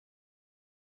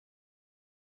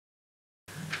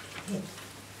Okay.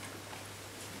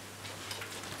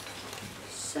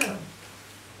 So,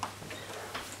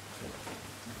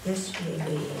 yesterday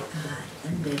we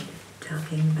ended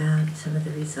talking about some of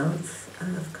the results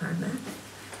of karma,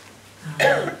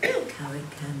 how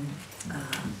it can,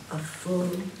 a full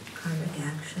karmic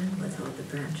action with all the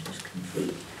branches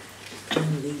complete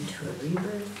can lead to a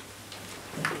rebirth.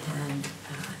 It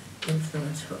can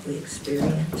influence what we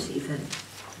experience even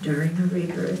during a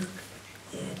rebirth.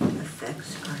 It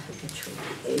affects our habitual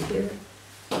behavior,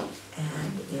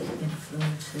 and it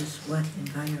influences what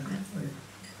environment we're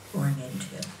born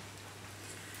into.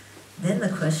 Then the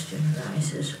question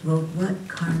arises, well, what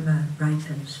karma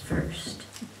ripens first?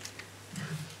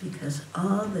 Because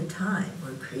all the time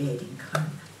we're creating karma.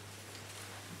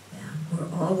 Yeah,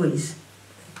 we're always,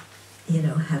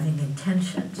 having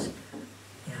intentions.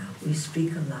 Yeah, we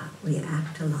speak a lot, we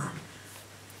act a lot.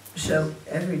 So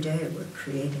every day we're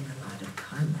creating a lot of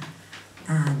karma.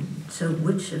 And so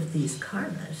which of these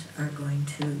karmas are going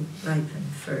to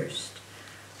ripen first,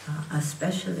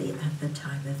 especially at the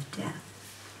time of death?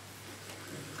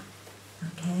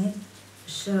 Okay,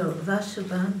 so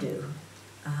Vasubandhu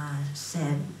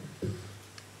said,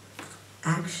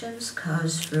 actions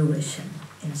cause fruition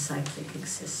in cyclic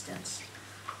existence.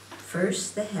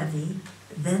 First the heavy,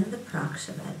 then the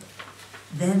proximate,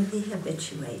 then the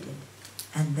habituated,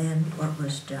 and then what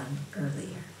was done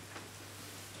earlier.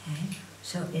 Okay,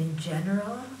 so in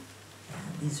general,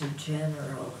 these are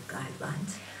general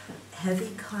guidelines,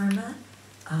 heavy karma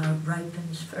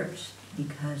ripens first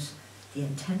because the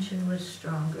intention was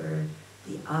stronger,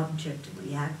 the object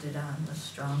we acted on was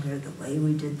stronger, the way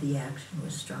we did the action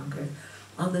was stronger.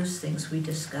 All those things we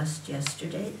discussed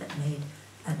yesterday that made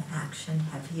an action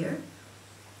heavier.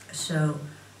 So,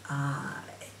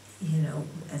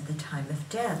 at the time of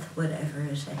death, whatever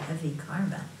is a heavy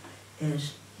karma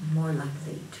is more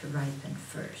likely to ripen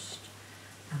first.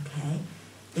 Okay?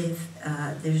 If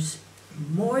there's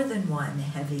more than one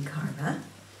heavy karma,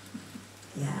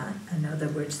 in other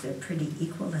words, they're pretty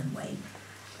equal in weight,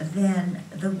 then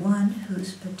the one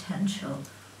whose potential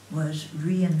was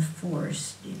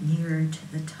reinforced nearer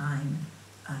to the time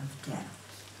of death.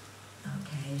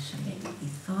 Okay, so maybe we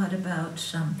thought about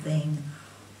something,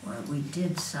 or we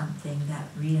did something that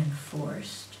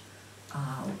reinforced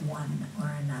one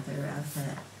or another of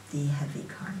the heavy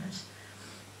karmas.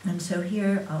 And so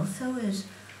here also is,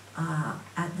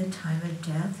 at the time of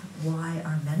death, why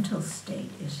our mental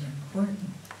state is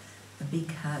important,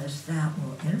 because that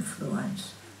will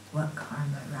influence what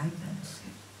karma ripens.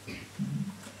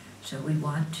 So we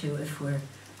want to, if we're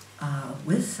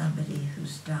with somebody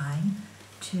who's dying,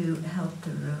 to help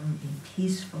the room be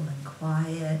peaceful and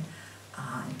quiet,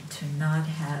 to not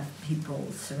have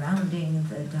people surrounding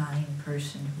the dying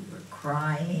person who are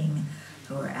crying,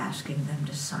 who are asking them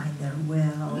to sign their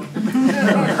will, or,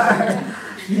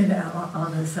 all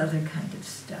this other kind of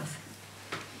stuff.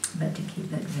 But to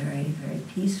keep it very, very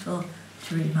peaceful,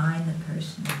 to remind the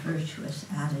person of virtuous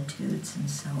attitudes and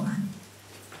so on.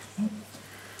 Okay?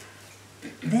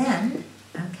 Then,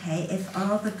 if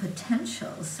all the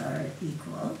potentials are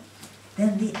equal,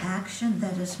 then the action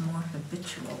that is more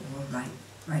habitual will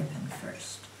ripen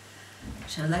first.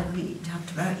 So like we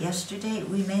talked about yesterday,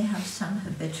 we may have some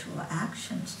habitual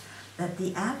actions that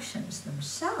the actions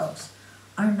themselves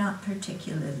are not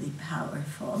particularly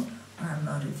powerful, or our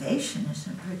motivation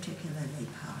isn't particularly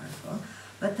powerful,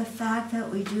 but the fact that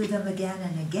we do them again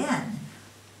and again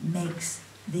makes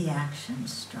the action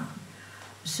strong.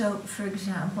 So, for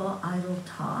example, idle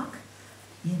talk,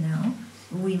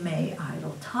 we may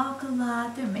idle talk a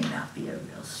lot, there may not be a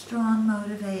real strong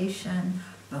motivation,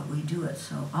 but we do it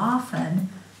so often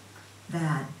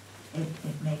that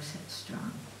it makes it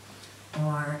strong.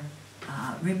 Or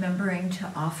remembering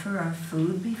to offer our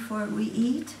food before we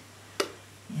eat.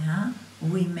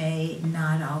 We may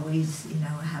not always,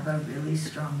 have a really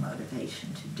strong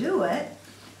motivation to do it,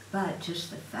 but just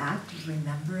the fact of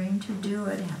remembering to do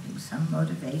it, having some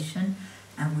motivation,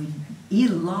 and we eat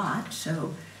a lot,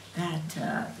 so that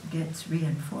gets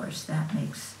reinforced. That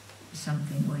makes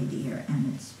something weightier,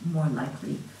 and it's more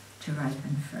likely to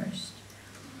ripen first.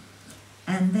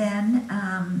 And then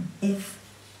if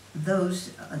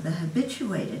the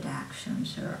habituated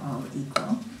actions are all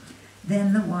equal,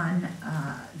 then the one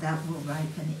that will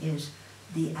ripen is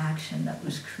the action that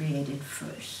was created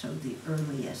first, so the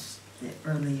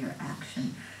earlier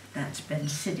action that's been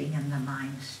sitting in the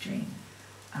mind stream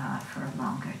for a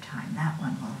longer time. That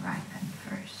one will ripen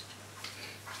first.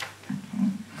 Okay.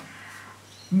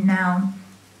 Now,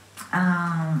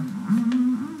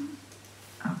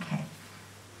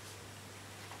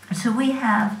 so we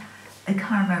have a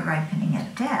karma ripening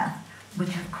at death,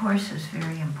 which of course is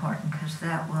very important because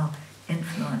that will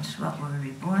influence what we're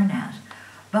reborn as.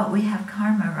 But we have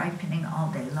karma ripening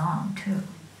all day long too,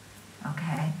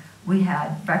 okay? We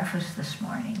had breakfast this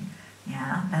morning,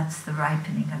 yeah? That's the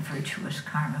ripening of virtuous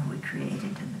karma we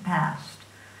created in the past.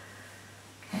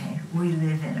 Okay,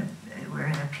 we're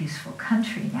in a peaceful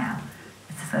country now.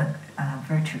 It's the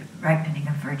ripening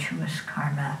of virtuous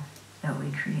karma that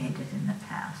we created in the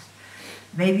past.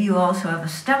 Maybe you also have a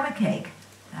stomach ache.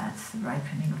 That's the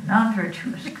ripening of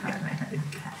non-virtuous karma in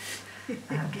the past.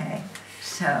 Okay,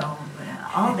 so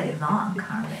all day long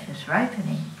karma is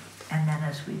ripening. And then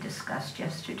as we discussed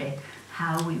yesterday,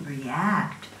 how we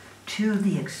react to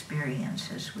the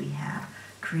experiences we have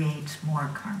creates more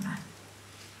karma.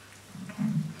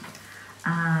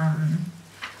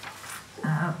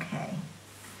 Okay.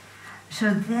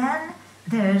 So then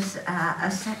there's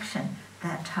a section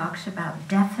that talks about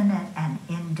definite and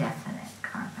indefinite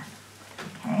karma.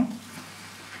 Okay?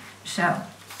 So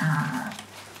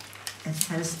it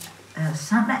says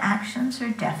some actions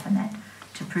are definite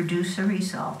to produce a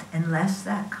result unless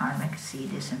that karmic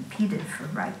seed is impeded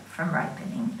from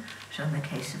ripening. So in the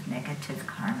case of negative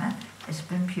karma, it's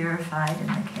been purified. In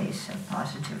the case of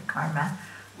positive karma,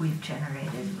 we've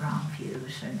generated wrong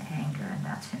views and anger, and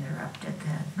that's interrupted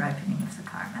the ripening of the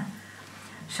karma.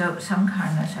 So some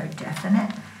karmas are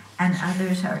definite, and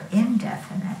others are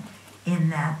indefinite in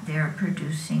that they're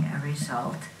producing a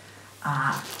result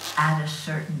at a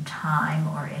certain time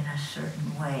or in a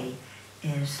certain way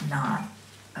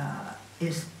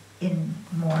is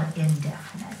more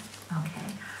indefinite.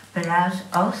 Okay, but as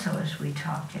we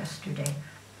talked yesterday,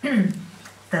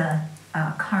 the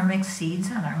karmic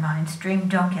seeds on our mind stream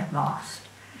don't get lost,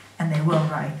 and they will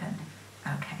ripen.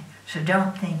 Okay, so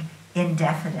don't think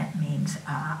indefinite means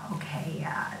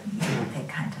they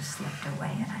kind of slipped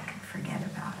away and I can forget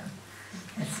about them.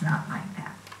 It's not like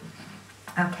that.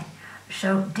 Okay,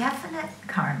 so definite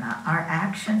karma are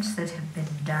actions that have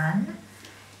been done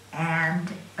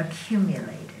and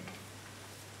accumulated.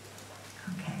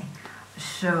 Okay,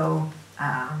 so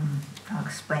I'll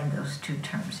explain those two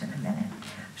terms in a minute.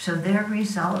 So their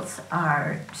results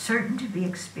are certain to be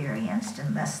experienced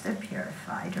unless they're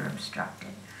purified or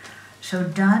obstructed. So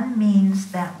done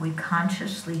means that we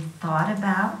consciously thought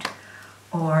about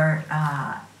or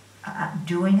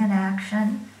doing an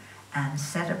action and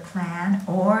set a plan,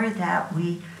 or that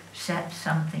we set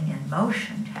something in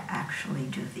motion to actually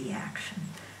do the action.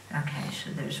 Okay, so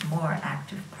there's more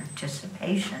active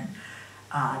participation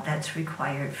that's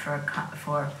required for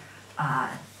an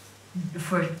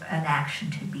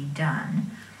action to be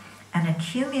done. And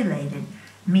accumulated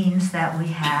means that we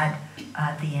had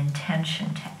the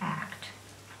intention to act.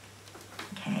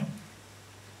 Okay,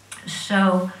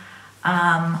 so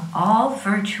all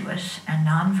virtuous and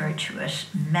non-virtuous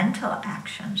mental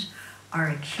actions are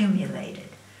accumulated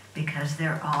because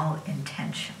they're all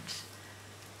intentions.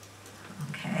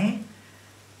 Okay,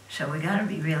 so we got to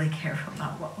be really careful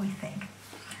about what we think.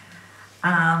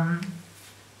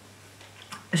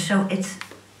 So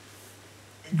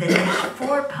there's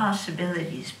four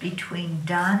possibilities between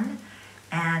done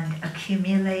and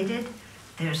accumulated.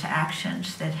 There's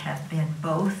actions that have been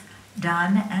both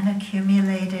done and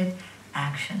accumulated,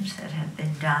 actions that have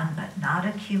been done but not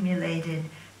accumulated,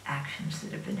 actions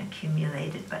that have been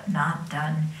accumulated but not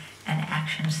done, and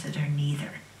actions that are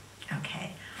neither.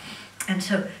 Okay. And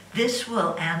so this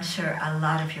will answer a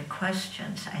lot of your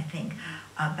questions, I think,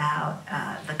 about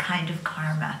the kind of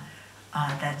karma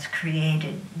that's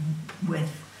created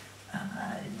with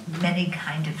many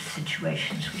kind of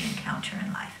situations we encounter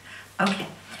in life. Okay,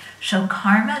 so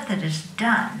karma that is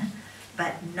done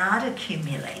but not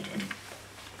accumulated.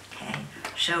 Okay,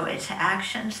 so it's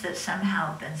actions that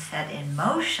somehow have been set in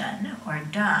motion or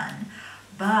done,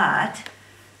 but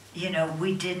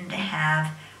we didn't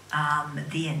have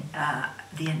the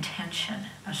intention,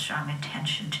 a strong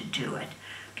intention to do it.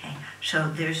 Okay,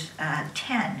 so there's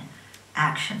 10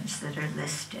 actions that are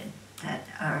listed that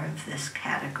are of this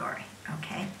category.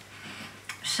 Okay,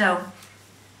 so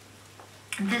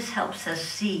this helps us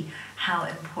see how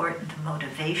important the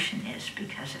motivation is,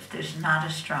 because if there's not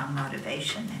a strong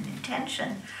motivation and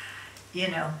intention,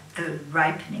 the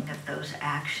ripening of those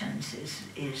actions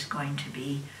is going to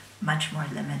be much more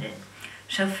limited.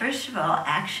 So first of all,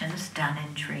 actions done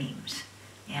in dreams.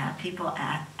 Yeah, people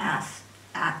ask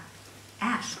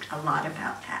a lot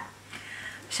about that.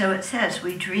 So it says,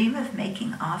 we dream of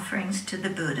making offerings to the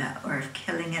Buddha or of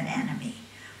killing an enemy.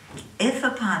 If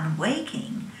upon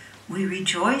waking we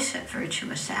rejoice at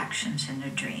virtuous actions in a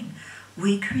dream,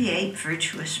 we create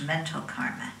virtuous mental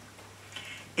karma.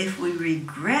 If we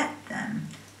regret them,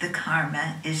 the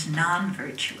karma is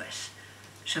non-virtuous.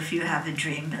 So if you have a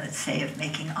dream, let's say, of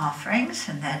making offerings,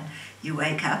 and then you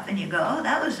wake up and you go, oh,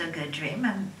 that was a good dream,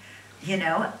 and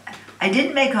I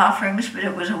didn't make offerings, but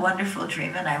it was a wonderful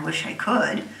dream and I wish I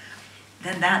could,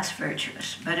 then that's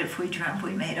virtuous. But if we dreamt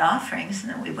we made offerings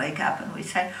and then we wake up and we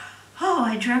say, oh,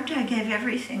 I dreamt I gave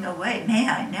everything away, may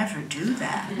I never do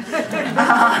that.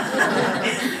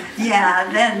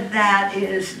 Then that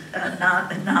is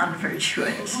not a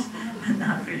non-virtuous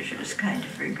kind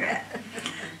of regret.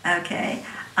 Okay.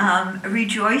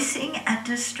 Rejoicing at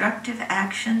destructive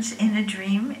actions in a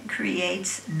dream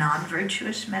creates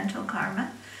non-virtuous mental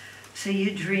karma. So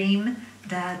you dream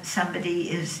that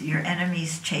your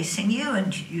enemy's chasing you,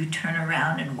 and you turn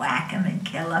around and whack him and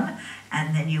kill him,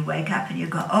 and then you wake up and you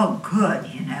go, oh good,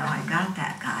 I got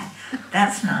that guy.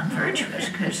 That's non-virtuous,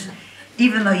 because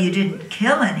even though you didn't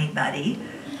kill anybody,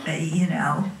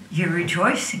 you're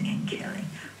rejoicing in killing.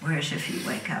 Whereas if you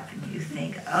wake up and you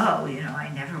think, oh, I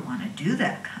never want to do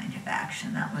that kind of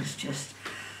action, that was just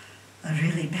a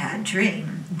really bad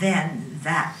dream, then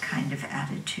that kind of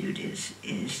attitude is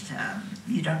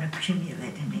you don't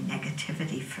accumulate any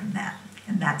negativity from that.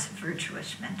 And that's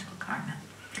virtuous mental karma.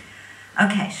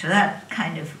 Okay, so that's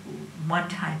kind of one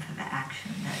type of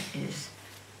action that is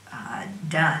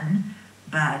done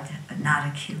but not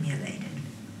accumulated.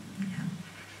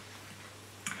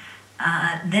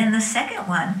 Then the second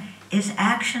one is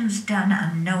actions done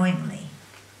unknowingly.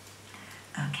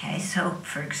 Okay, so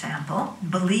for example,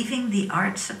 believing the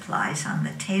art supplies on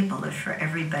the table are for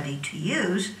everybody to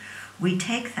use, we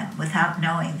take them without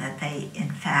knowing that they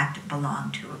in fact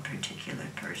belong to a particular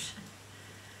person.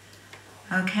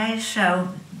 Okay,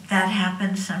 so that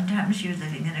happens sometimes. You're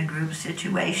living in a group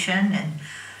situation and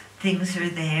things are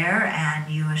there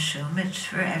and you assume it's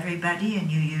for everybody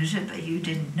and you use it, but you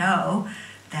didn't know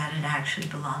that it actually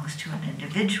belongs to an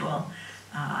individual,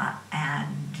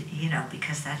 and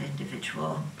because that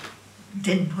individual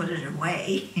didn't put it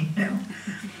away,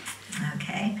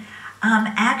 Okay.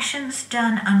 Actions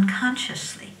done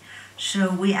unconsciously. So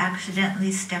we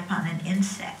accidentally step on an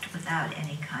insect without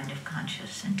any kind of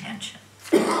conscious intention.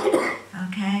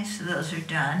 Okay, so those are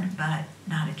done but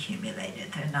not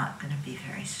accumulated. They're not going to be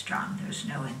very strong. There's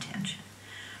no intention.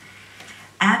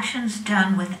 Actions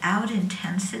done without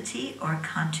intensity or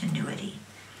continuity.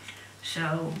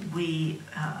 So we,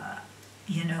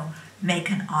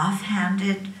 make an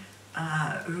offhanded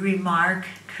remark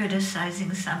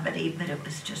criticizing somebody, but it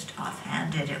was just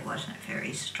offhanded, it wasn't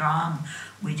very strong,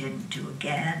 we didn't do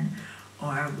again,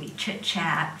 or we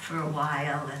chit-chat for a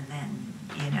while and then,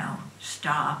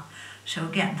 stop. So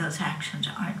again, those actions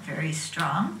aren't very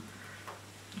strong.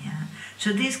 Yeah.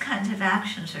 So these kinds of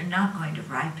actions are not going to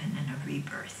ripen in a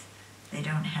rebirth. They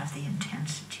don't have the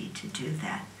intensity to do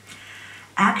that.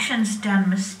 Actions done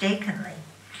mistakenly.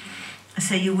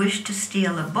 So you wish to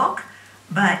steal a book,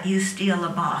 but you steal a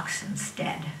box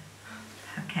instead.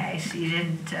 Okay, so you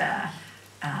didn't,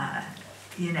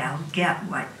 get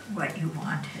what you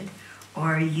wanted.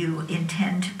 Or you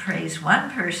intend to praise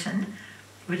one person,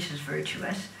 which is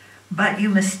virtuous, but you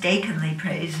mistakenly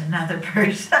praise another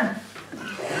person.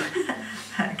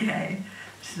 Okay,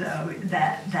 so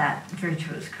that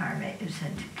virtuous karma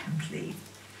isn't complete.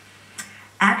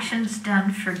 Actions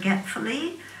done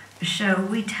forgetfully. So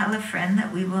we tell a friend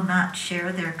that we will not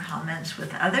share their comments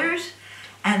with others,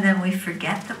 and then we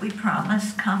forget that we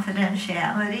promised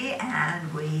confidentiality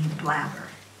and we blabber.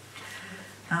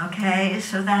 Okay,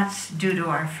 so that's due to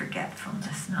our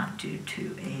forgetfulness, not due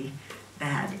to a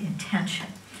bad intention.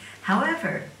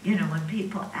 However, when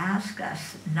people ask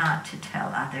us not to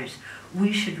tell others,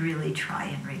 we should really try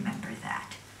and remember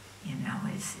that.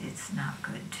 It's not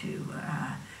good to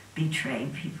betray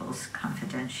people's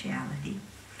confidentiality.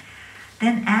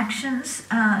 Then actions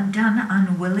done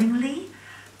unwillingly.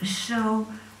 So,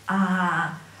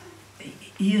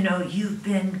 you've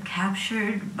been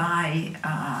captured by,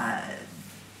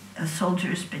 a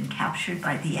soldier's been captured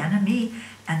by the enemy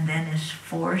and then is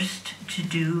forced to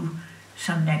do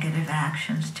some negative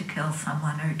actions to kill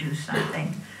someone or do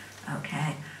something.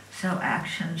 Okay, so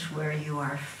actions where you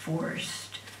are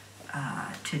forced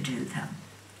to do them.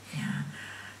 Yeah.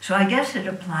 So I guess it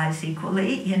applies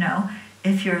equally,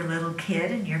 if you're a little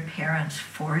kid and your parents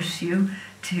force you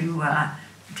to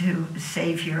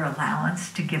save your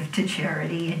allowance to give to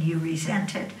charity and you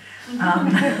resent it.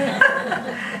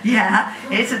 Yeah,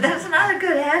 that's not a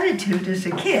good attitude as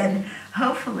a kid.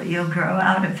 Hopefully you'll grow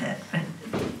out of it, but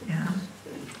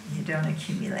you don't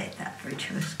accumulate that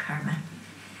virtuous karma.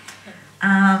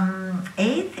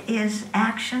 Eighth is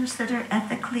actions that are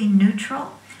ethically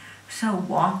neutral. So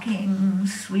walking,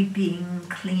 sweeping,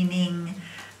 cleaning,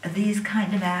 these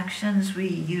kind of actions, we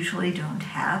usually don't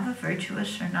have a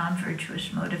virtuous or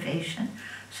non-virtuous motivation,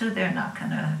 so they're not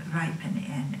going to ripen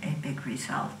in a big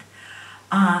result.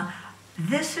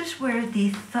 This is where the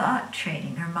thought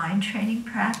training or mind training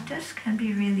practice can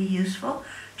be really useful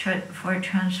for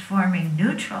transforming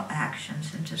neutral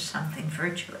actions into something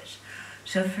virtuous.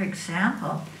 So for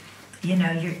example, you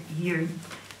know, you're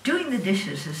doing the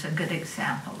dishes is a good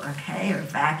example, okay, or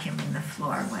vacuuming the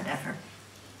floor, whatever.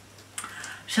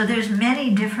 So there's many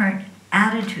different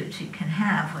attitudes you can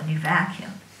have when you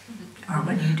vacuum or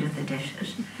when you do the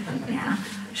dishes. Yeah.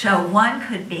 So one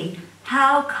could be,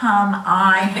 how come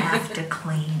I have to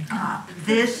clean up?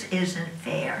 This isn't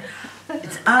fair.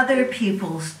 It's other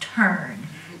people's turn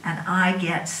and I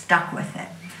get stuck with it.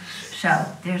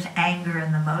 So there's anger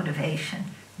in the motivation.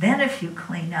 Then if you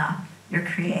clean up, you're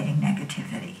creating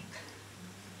negativity.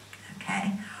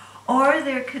 Okay? Or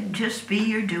there could just be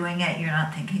you're doing it, you're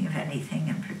not thinking of anything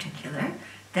in particular.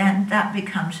 Then that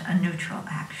becomes a neutral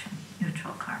action,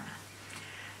 neutral karma.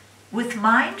 With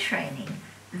mind training,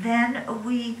 then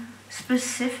we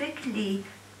specifically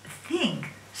think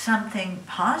something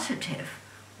positive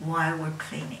while we're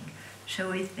cleaning.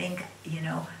 So we think, you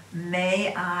know,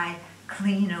 may I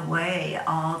clean away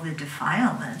all the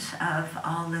defilements of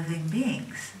all living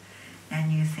beings.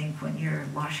 And you think when you're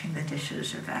washing the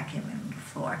dishes or vacuuming the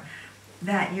floor,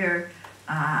 that you're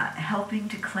helping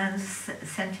to cleanse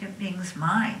sentient beings'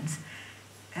 minds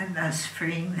and thus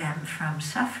freeing them from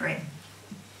suffering.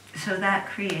 So that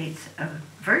creates a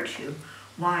virtue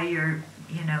while you're,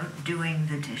 you know, doing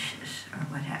the dishes or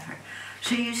whatever.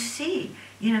 So you see,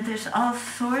 you know, there's all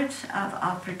sorts of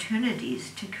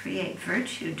opportunities to create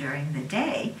virtue during the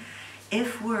day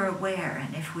if we're aware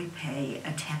and if we pay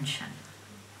attention.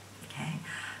 Okay?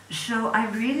 So I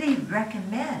really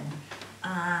recommend,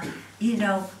 you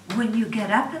know, when you get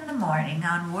up in the morning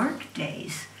on work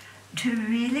days, to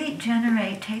really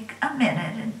take a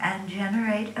minute and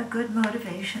generate a good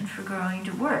motivation for going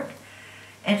to work.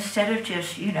 Instead of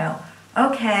just, you know,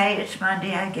 okay, it's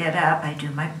Monday, I get up, I do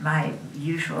my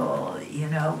usual, you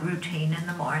know, routine in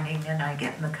the morning, and I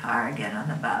get in the car, I get on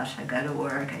the bus, I go to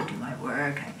work, I do my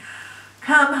work, I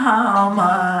come home,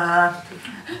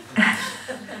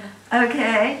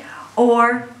 okay?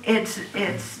 Or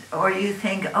or you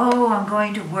think, oh, I'm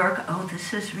going to work, oh,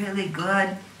 this is really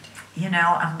good. You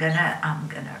know, I'm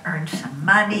gonna earn some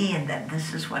money, and then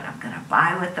this is what I'm gonna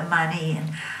buy with the money,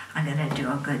 and I'm gonna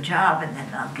do a good job, and then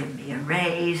they'll give me a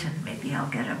raise, and maybe I'll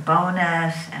get a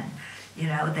bonus, and you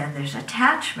know, then there's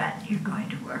attachment. You're going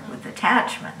to work with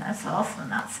attachment. That's also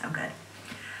not so good.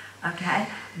 Okay,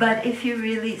 but if you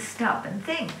really stop and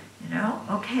think, you know,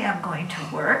 okay, I'm going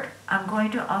to work. I'm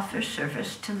going to offer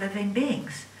service to living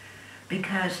beings,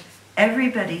 because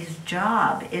everybody's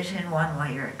job is in one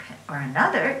way or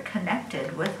another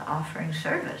connected with offering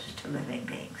service to living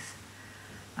beings.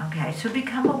 Okay, so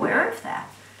become aware of that.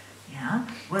 Yeah,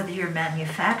 whether you're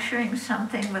manufacturing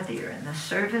something, whether you're in the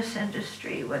service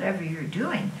industry, whatever you're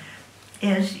doing,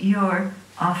 is you're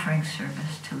offering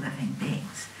service to living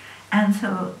beings. And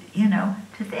so, you know,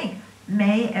 to think,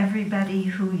 may everybody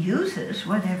who uses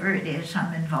whatever it is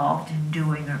I'm involved in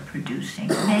doing or producing,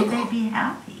 may they be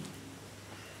happy.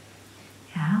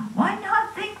 Yeah, why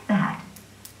not think that?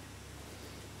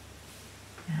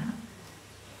 Yeah.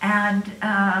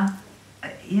 And,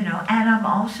 you know, and I'm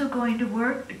also going to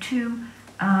work to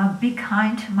be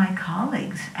kind to my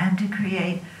colleagues and to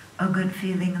create a good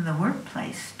feeling in the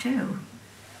workplace too.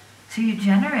 So you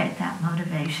generate that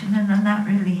motivation, and then that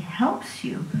really helps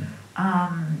you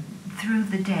through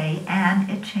the day, and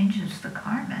it changes the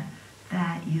karma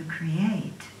that you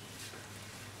create.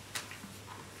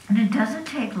 And it doesn't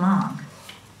take long.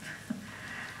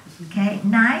 Okay,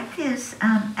 ninth is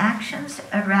actions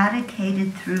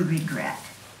eradicated through regret.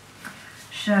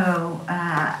 So,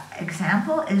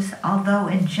 example is, although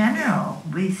in general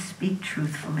we speak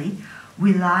truthfully,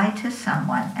 we lie to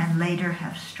someone and later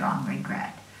have strong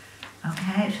regret.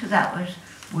 Okay, so that was,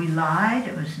 we lied,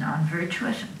 it was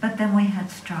non-virtuous, but then we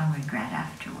had strong regret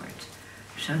afterwards.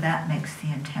 So that makes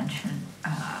the intention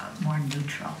more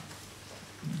neutral.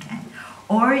 Okay,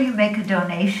 or you make a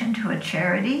donation to a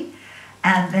charity,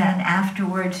 and then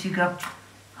afterwards you go,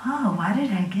 oh, why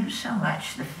did I give so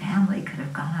much? The family could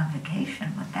have gone on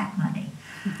vacation with that money.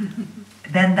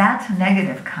 Then that's a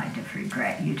negative kind of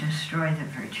regret. You destroy the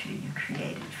virtue you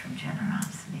created from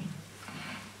generosity.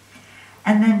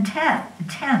 And then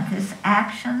 10th is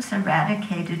actions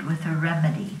eradicated with a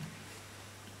remedy.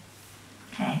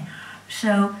 Okay,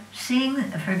 so seeing,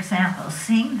 for example,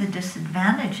 seeing the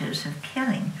disadvantages of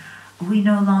killing, we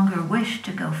no longer wish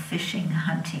to go fishing,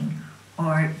 hunting,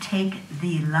 or take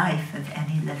the life of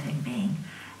any living being.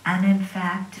 And in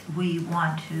fact, we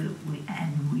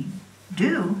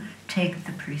do take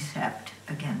the precept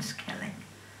against killing.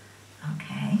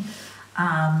 Okay?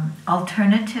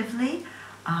 Alternatively,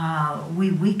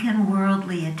 we weaken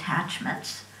worldly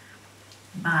attachments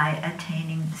by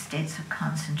attaining states of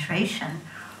concentration,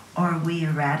 or we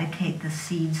eradicate the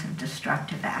seeds of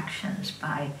destructive actions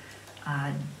by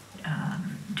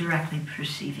directly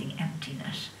perceiving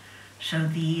emptiness. So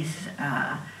these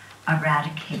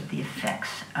eradicate the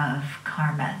effects of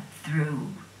karma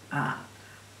through an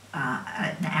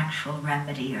actual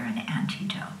remedy or an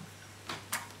antidote.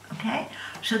 Okay?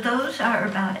 So those are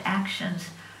about actions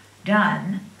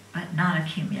done but not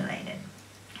accumulated.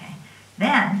 Okay?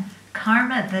 Then,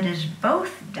 karma that is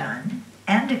both done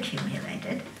and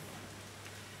accumulated.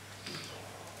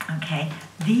 Okay?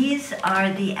 These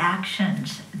are the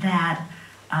actions that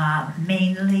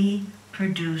mainly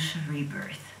produce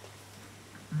rebirth.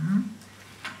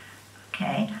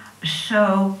 Okay?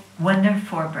 So when their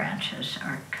 4 branches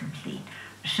are complete.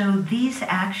 So these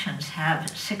actions have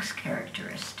 6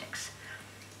 characteristics.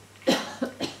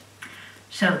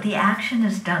 So the action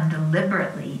is done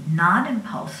deliberately, not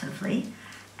impulsively,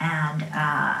 and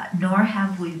nor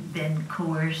have we been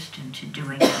coerced into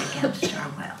doing it against our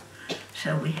will.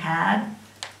 So we had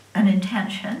an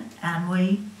intention, and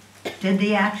we did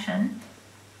the action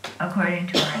according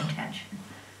to our intention.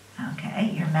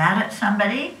 Okay, you're mad at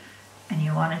somebody, and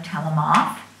you want to tell them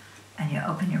off, and you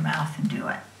open your mouth and do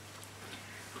it.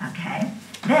 Okay,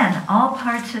 then all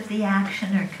parts of the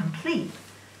action are complete.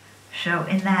 So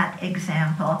in that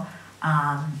example,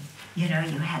 you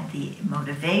had the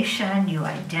motivation, you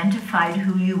identified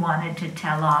who you wanted to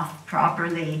tell off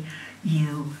properly,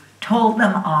 you told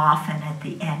them off, and at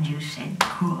the end you said,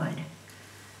 good.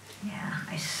 Yeah,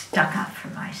 I stuck up for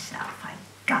myself. I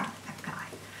got that guy.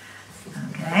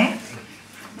 Okay?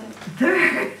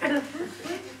 Third,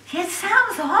 it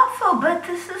sounds awful, but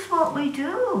this is what we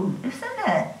do, isn't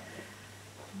it?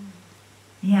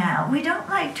 Yeah, we don't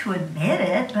like to admit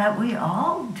it, but we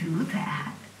all do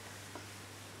that.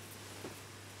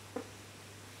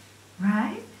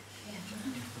 Right?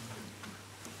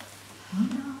 Oh,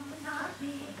 no, not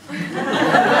me.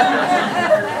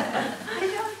 I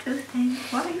don't do things.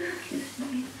 Why are you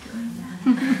accusing me of doing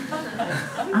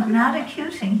that? I'm not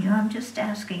accusing you. I'm just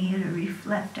asking you to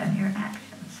reflect on your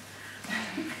actions.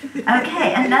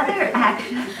 Okay, another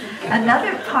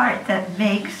part that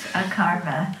makes a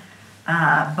karma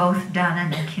both done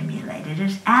and accumulated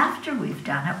is after we've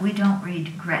done it, we don't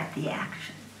regret the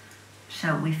action.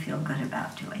 So we feel good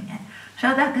about doing it.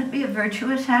 So that could be a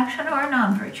virtuous action or a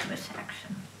non-virtuous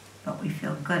action, but we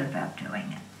feel good about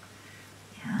doing it.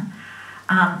 Yeah.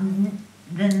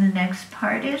 Then the next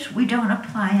part is we don't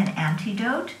apply an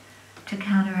antidote to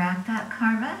counteract that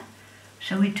karma.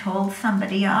 So we told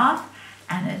somebody off,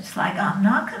 and it's like, I'm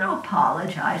not going to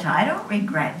apologize. I don't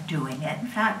regret doing it. In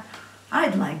fact,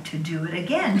 I'd like to do it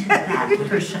again to that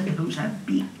person who's a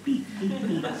beep, beep, beep,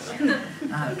 beep.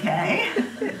 Okay?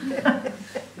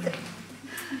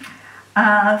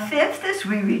 Fifth is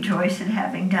we rejoice in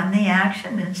having done the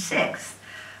action. And sixth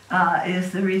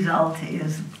is the result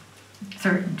is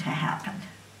certain to happen.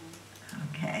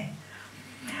 Okay?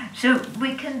 So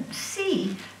we can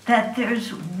see that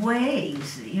there's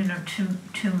ways,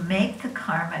 to make the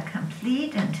karma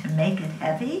complete and to make it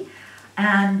heavy,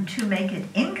 and to make it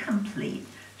incomplete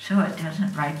so it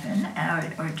doesn't ripen,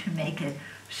 or to make it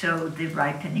so the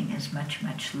ripening is much,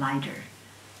 much lighter.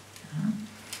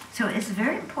 So it's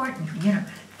very important,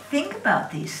 think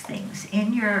about these things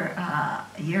in your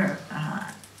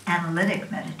analytic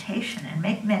meditation and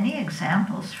make many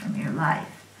examples from your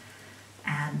life.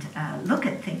 And look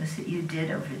at things that you did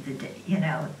over the day,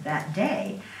 that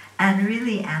day, and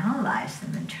really analyze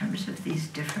them in terms of these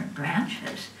different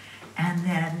branches. And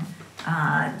then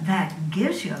that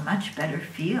gives you a much better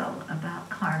feel about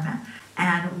karma.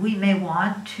 And we may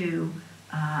want to,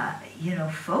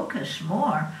 focus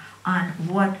more on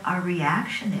what our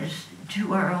reaction is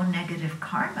to our own negative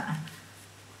karma.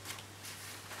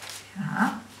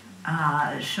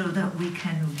 So that we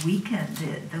can weaken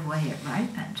the way it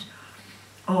ripens.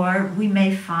 Or we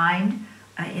may find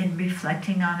in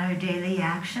reflecting on our daily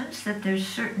actions that there's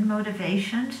certain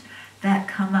motivations that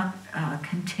come up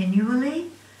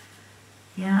continually.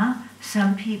 Yeah,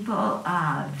 some people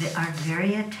are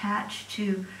very attached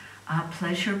to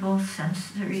pleasurable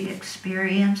sensory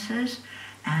experiences,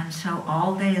 and so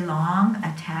all day long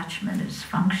attachment is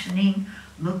functioning,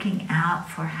 looking out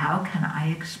for how can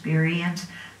I experience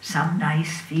some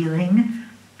nice feeling.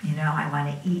 I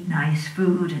want to eat nice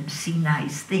food and see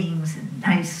nice things and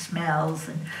nice smells,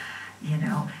 you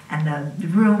know, and the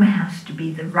room has to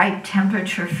be the right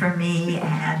temperature for me,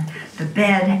 and the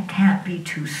bed can't be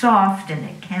too soft and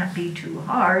it can't be too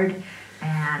hard,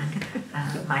 and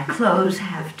my clothes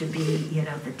have to be, you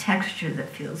know, the texture that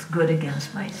feels good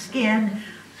against my skin.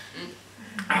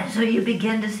 And so you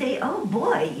begin to say, oh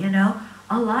boy, you know,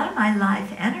 a lot of my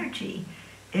life energy,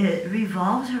 it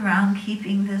revolves around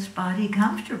keeping this body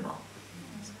comfortable.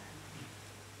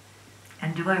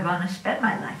 And do I want to spend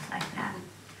my life like that?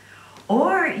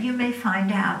 Or you may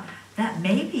find out that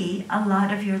maybe a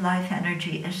lot of your life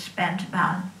energy is spent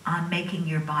on making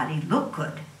your body look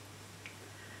good.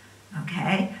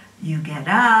 Okay? You get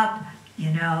up, you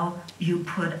know, you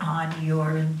put on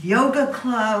your yoga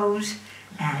clothes,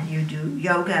 and you do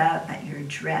yoga, but you're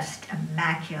dressed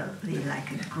immaculately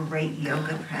like a great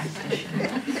yoga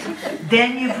practitioner.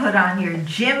 Then you put on your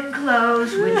gym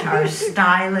clothes, which are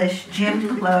stylish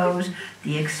gym clothes,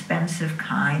 the expensive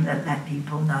kind that let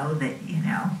people know that, you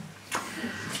know.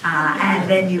 And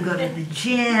then you go to the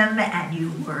gym and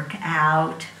you work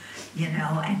out, you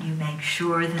know, and you make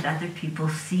sure that other people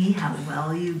see how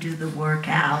well you do the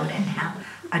workout and how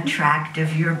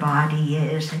attractive your body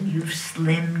is, and you've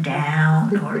slimmed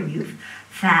down or you've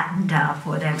fattened up,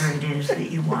 whatever it is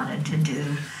that you wanted to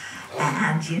do.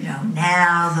 And, you know,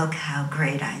 now look how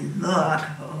great I look.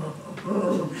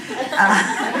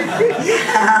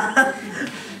 Yeah.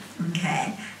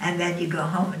 Okay. And then you go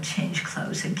home and change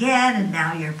clothes again, and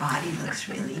now your body looks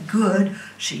really good,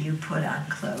 so you put on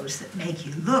clothes that make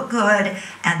you look good.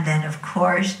 And then, of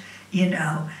course, you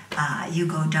know, you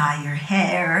go dye your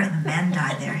hair, and the men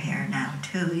dye their hair now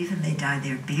too, even they dye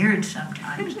their beards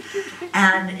sometimes.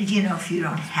 And, you know, if you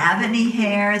don't have any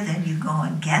hair, then you go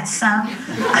and get some.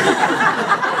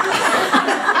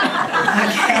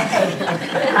 Okay.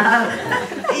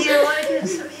 You want to get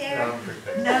some hair?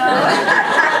 No?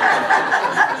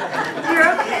 You're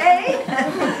okay?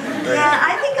 Yeah,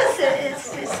 I think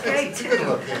it's great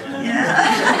too.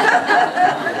 Yeah.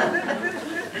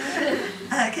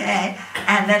 Okay,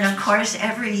 and then of course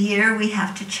every year we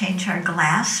have to change our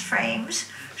glass frames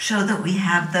so that we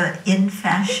have the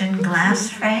in-fashion glass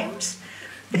frames.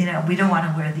 You know, we don't want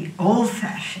to wear the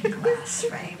old-fashioned glass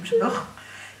frames. Ugh,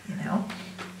 you know.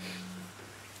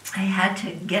 I had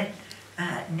to get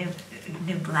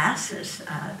new glasses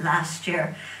last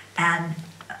year, and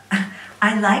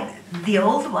I liked the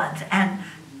old ones, and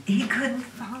he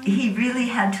really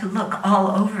had to look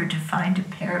all over to find a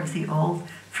pair of the old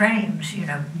frames, you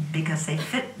know, because they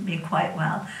fit me quite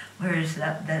well, whereas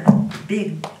the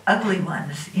big, ugly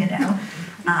ones, you know,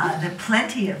 there are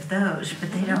plenty of those,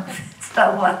 but they don't fit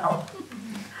so well.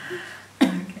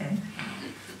 Okay.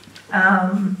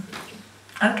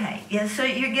 Okay, yeah, so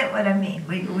you get what I mean.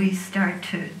 We start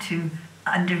to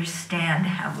understand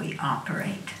how we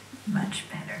operate much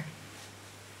better.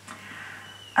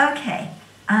 Okay,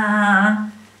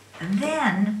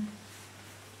 then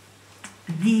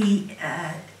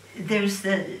there's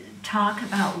the talk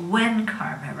about when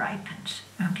karma ripens,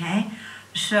 okay?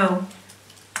 So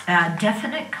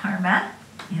definite karma,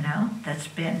 you know, that's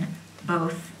been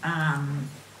both done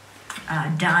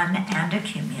and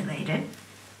accumulated.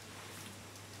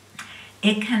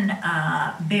 It can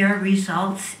bear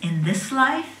results in this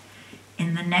life,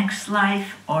 in the next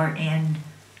life, or in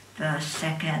the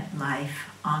second life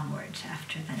onwards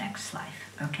after the next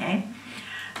life, okay?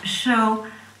 So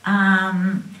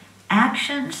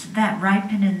actions that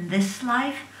ripen in this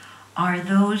life are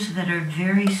those that are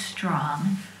very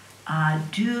strong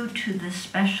due to the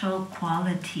special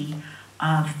quality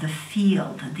of the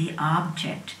field, the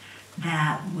object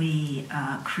that we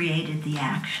created the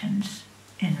actions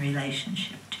in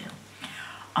relationship to,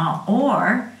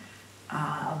 or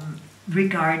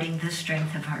regarding the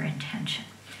strength of our intention.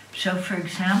 So, for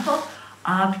example,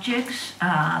 objects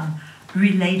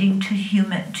relating to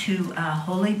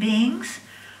holy beings,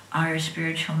 our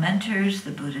spiritual mentors,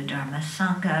 the Buddha, Dharma,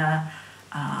 Sangha,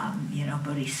 you know,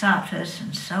 bodhisattvas,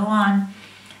 and so on.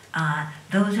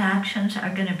 Those actions are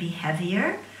going to be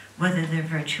heavier, whether they're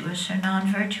virtuous or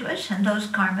non-virtuous, and those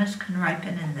karmas can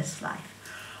ripen in this life.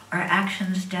 Or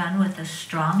actions done with a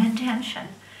strong intention,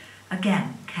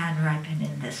 again, can ripen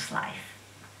in this life.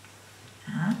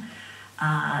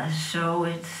 So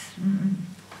it's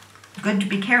good to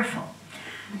be careful.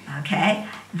 Okay?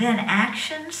 Then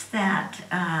actions that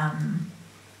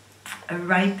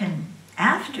ripen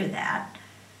after that,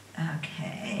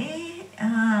 okay,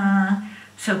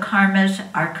 so karmas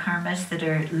are karmas that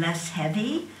are less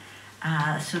heavy,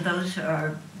 so those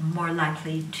are more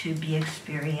likely to be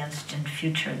experienced in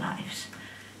future lives.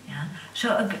 Yeah?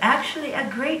 So actually a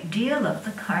great deal of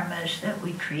the karmas that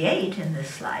we create in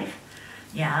this life,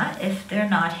 yeah, if they're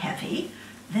not heavy,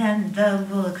 then those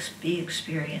will be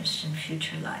experienced in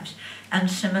future lives. And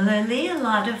similarly, a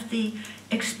lot of the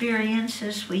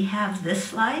experiences we have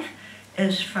this life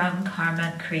is from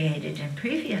karma created in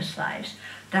previous lives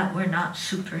that were not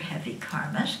super heavy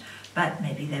karmas, but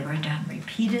maybe they were done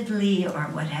repeatedly or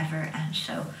whatever, and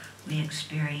so we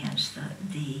experience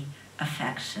the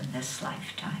effects in this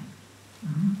lifetime.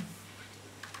 Mm-hmm.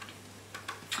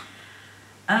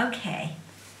 Okay.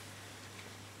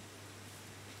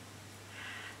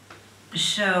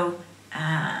 So,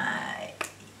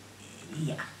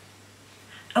 yeah.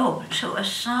 Oh, so a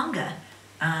Sangha,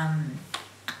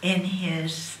 in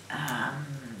his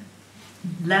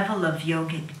level of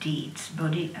yogic deeds,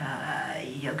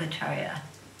 Yogacarya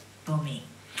Bhumi,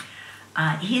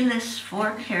 he lists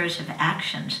 4 pairs of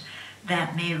actions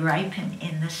that may ripen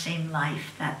in the same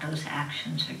life that those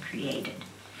actions are created.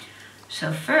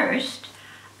 So first,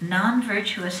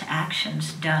 non-virtuous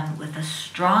actions done with a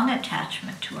strong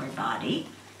attachment to our body,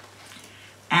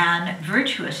 and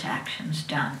virtuous actions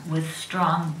done with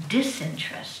strong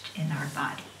disinterest in our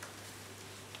body.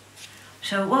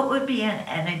 So what would be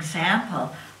an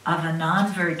example of a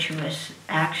non-virtuous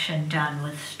action done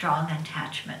with strong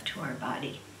attachment to our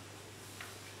body?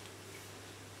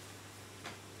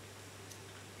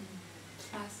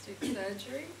 Plastic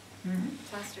surgery? Mm-hmm.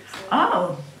 Plastic surgery.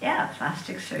 Oh, yeah,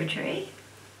 plastic surgery.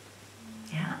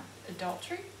 Yeah.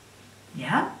 Adultery?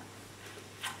 Yeah.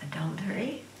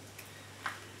 Adultery.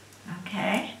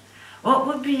 Okay. What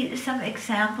would be some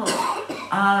examples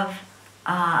of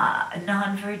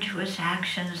non-virtuous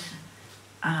actions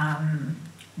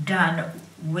done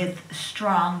with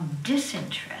strong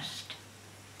disinterest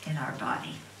in our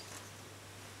body?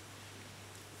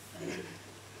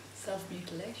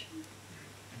 Self-mutilation?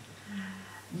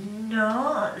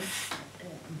 No,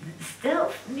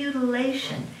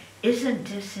 self-mutilation isn't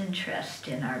disinterest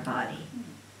in our body.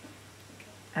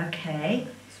 Okay?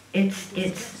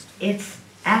 It's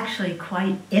actually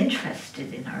quite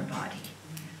interested in our body.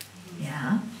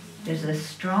 Yeah? There's a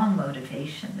strong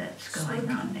motivation that's going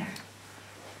on there.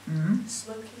 Mm-hmm.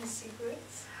 Smoking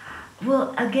cigarettes?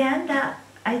 Well, again, that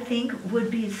I think would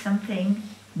be something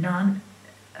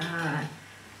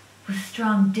with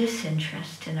strong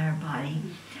disinterest in our body.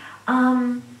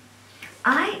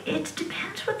 It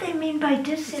depends what they mean by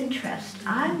disinterest.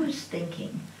 I was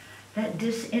thinking that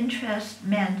disinterest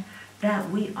meant that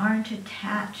we aren't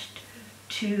attached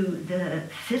to the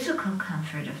physical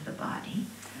comfort of the body,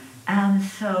 and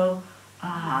so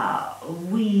that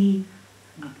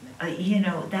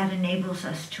enables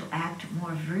us to act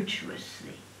more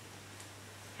virtuously.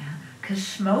 Yeah, because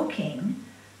smoking,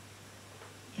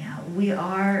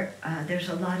 there's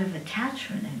a lot of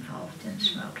attachment involved in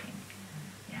smoking.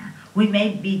 Yeah, we may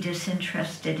be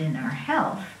disinterested in our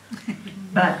health,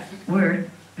 but we're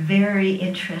very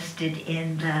interested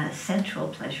in the sensual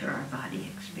pleasure our body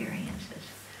experiences.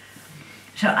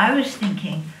 So I was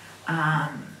thinking,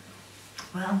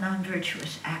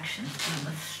 non-virtuous actions done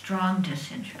with strong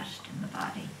disinterest in the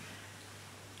body.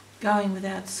 Going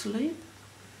without sleep?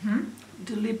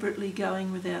 Deliberately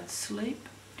going without sleep?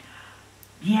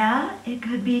 Yeah, it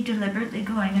could be deliberately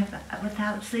going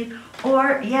without sleep.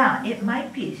 Or, it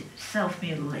might be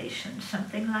self-mutilation,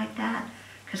 something like that.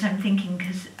 Because I'm thinking,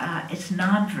 it's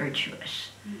non-virtuous.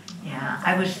 Yeah,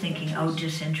 I was thinking,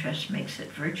 disinterest makes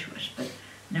it virtuous. But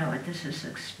no, this is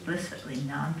explicitly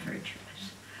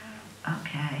non-virtuous.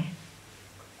 Okay.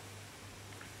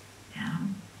 Yeah.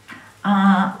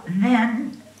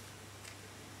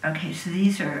 So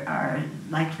these are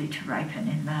likely to ripen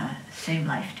in the same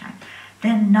lifetime.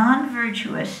 Then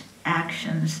non-virtuous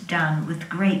actions done with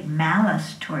great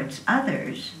malice towards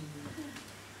others.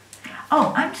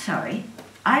 Oh, I'm sorry.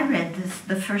 I read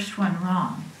the first one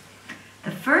wrong.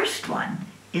 The first one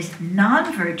is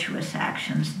non-virtuous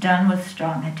actions done with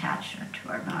strong attachment to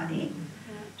our body.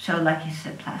 So like you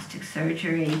said, plastic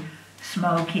surgery,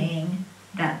 smoking,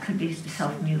 that could be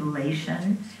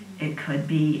self-mutilation. It could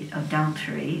be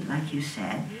adultery, like you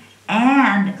said.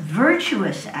 And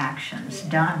virtuous actions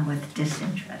done with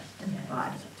disinterest in the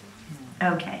body.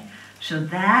 Okay, so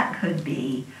that could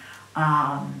be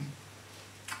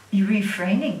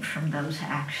refraining from those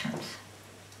actions.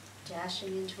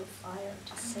 Dashing into a fire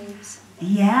to save something.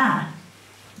 Yeah,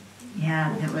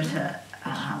 there was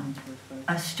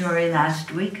a story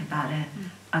last week about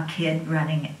a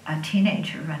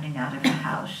teenager running out of a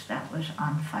house that was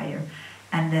on fire,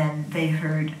 and then they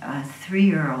heard a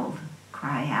 3-year-old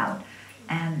cry out,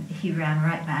 and he ran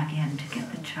right back in to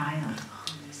get the child.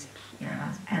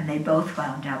 Yeah, and they both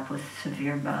wound up with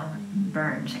severe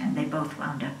burns, and they both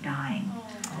wound up dying.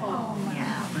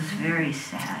 Yeah, it was very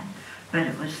sad. but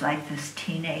it was like this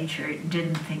teenager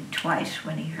didn't think twice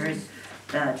when he heard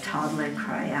the toddler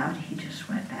cry out. He just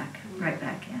went right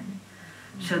back in.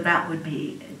 So that would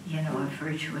be, you know, a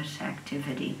virtuous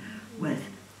activity with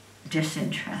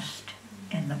disinterest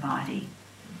in the body.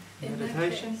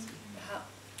 Meditation?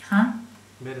 Huh?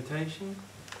 Meditation?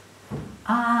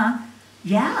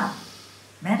 Yeah,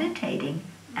 meditating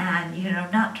and, you know,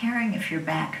 not caring if your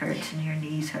back hurts and your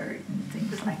knees hurt and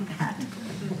things like that.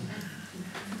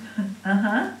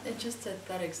 It just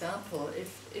that example,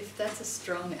 if that's a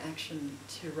strong action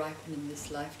to ripen in this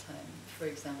lifetime, for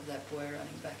example, that boy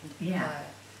running back into the fire,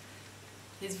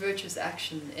 his virtuous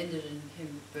action ended in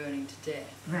him burning to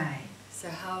death. Right. So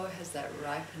how has that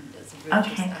ripened as a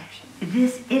virtuous action?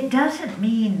 It doesn't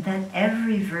mean that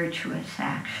every virtuous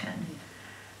action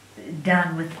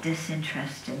done with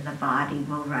disinterest in the body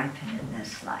will ripen in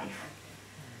this life.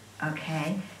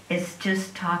 Okay? It's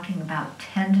just talking about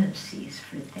tendencies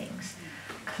for things.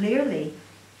 Clearly,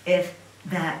 if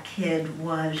that kid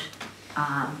was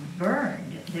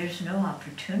burned, there's no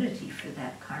opportunity for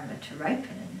that karma to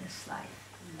ripen in this life.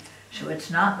 So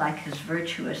it's not like his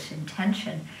virtuous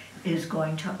intention is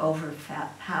going to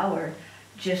overpower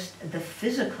just the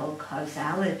physical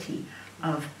causality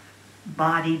of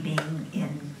body being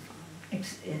in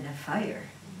a fire,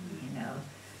 you know.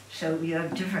 So you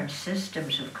have different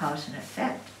systems of cause and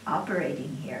effect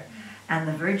operating here, and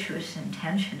the virtuous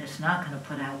intention is not going to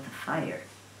put out the fire,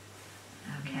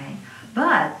 okay?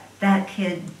 But that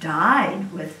kid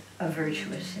died with a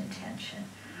virtuous intention,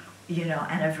 you know,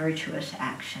 and a virtuous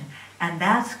action, and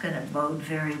that's going to bode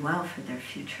very well for their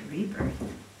future rebirth,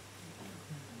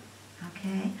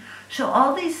 okay? So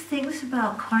all these things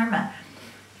about karma,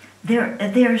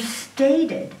 they're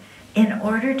stated in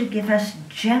order to give us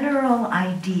general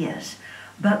ideas,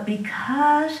 but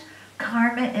because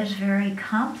karma is very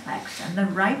complex and the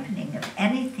ripening of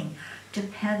anything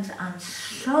depends on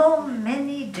so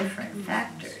many different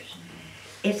factors,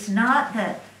 it's not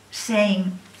that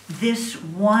saying this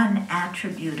one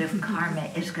attribute of karma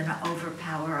is going to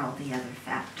overpower all the other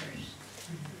factors.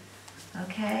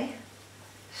 Okay?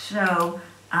 So,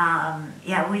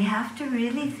 yeah, we have to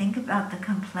really think about the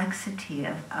complexity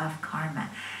of karma,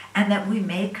 and that we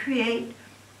may create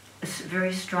a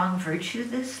very strong virtue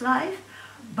this life,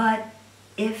 but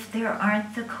if there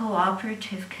aren't the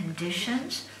cooperative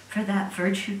conditions for that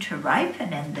virtue to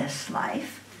ripen in this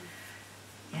life,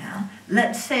 yeah,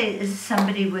 let's say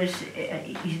somebody was,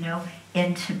 you know,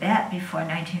 in Tibet before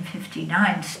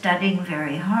 1959, studying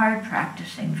very hard,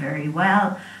 practicing very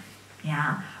well,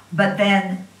 yeah, but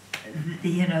then,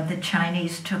 you know, the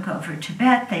Chinese took over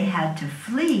Tibet, they had to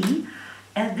flee,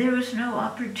 and there was no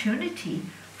opportunity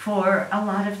for a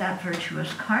lot of that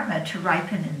virtuous karma to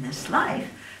ripen in this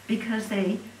life because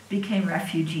they became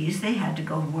refugees. They had to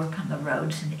go work on the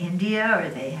roads in India, or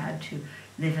they had to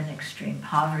live in extreme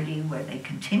poverty where they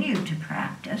continued to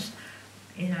practice,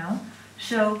 you know.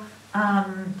 So,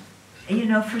 you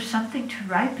know, for something to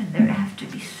ripen, there have to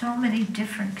be so many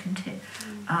different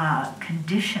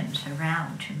conditions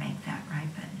around to make that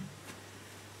ripen,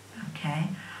 okay?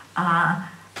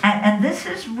 And this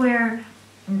is where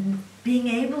being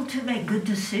able to make good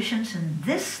decisions in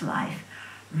this life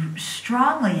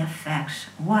strongly affects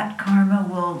what karma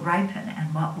will ripen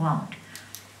and what won't.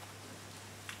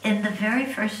 In the very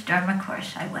first Dharma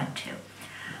course I went to,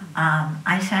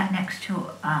 I sat next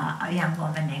to a young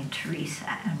woman named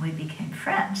Teresa, and we became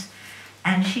friends.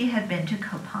 And she had been to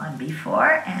Copan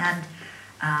before, and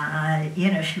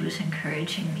you know, she was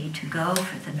encouraging me to go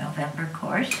for the November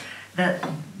course,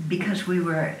 because we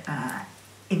were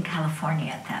in California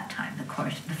at that time. The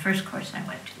first course I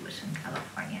went to was in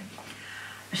California.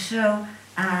 So,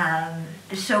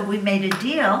 so we made a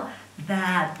deal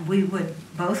that we would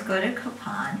both go to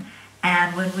Copan,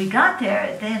 and when we got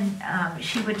there, then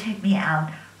she would take me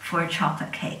out for a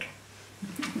chocolate cake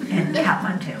in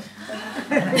Kathmandu.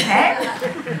 Okay?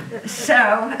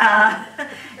 So,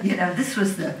 you know, this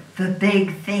was the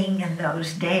big thing in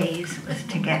those days, was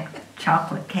to get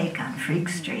chocolate cake on Freak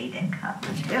Street in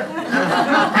Kathmandu.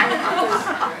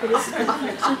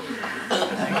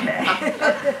 Okay.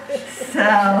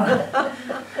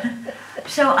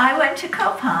 So I went to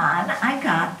Copan, I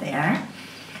got there,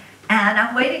 and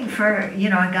I'm waiting for, you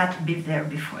know, I got to be there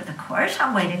before the course,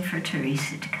 I'm waiting for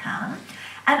Teresa to come,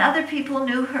 and other people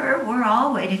knew her, we're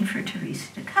all waiting for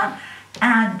Teresa to come.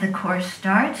 And the course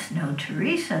starts, no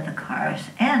Teresa, the course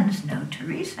ends, no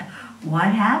Teresa.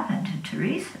 What happened to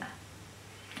Teresa?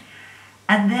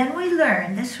 And then we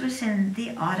learned, this was in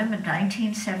the autumn of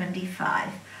 1975,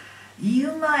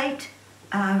 you might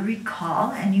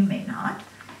recall, and you may not,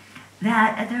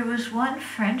 that there was one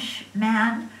French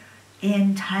man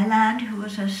in Thailand who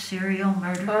was a serial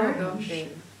murderer? Oh, gosh.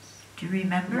 Do you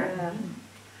remember? Yeah.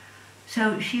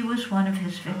 So she was one of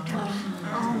his victims.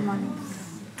 Oh my.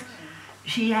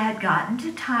 She had gotten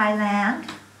to Thailand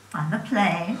on the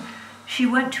plane. She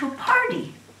went to a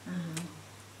party.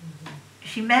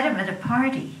 She met him at a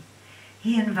party.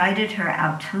 He invited her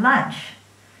out to lunch.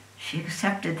 She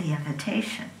accepted the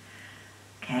invitation.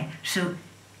 Okay, so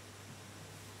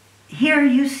here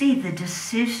you see the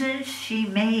decisions she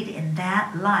made in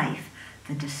that life.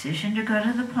 The decision to go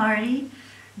to the party,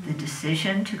 the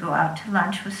decision to go out to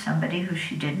lunch with somebody who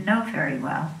she didn't know very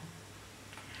well.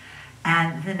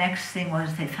 And the next thing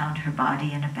was they found her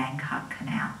body in a Bangkok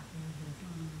canal.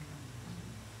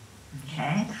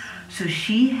 Okay, so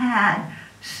she had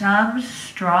some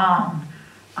strong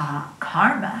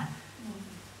karma,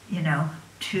 you know,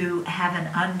 to have an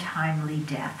untimely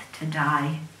death, to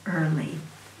die early.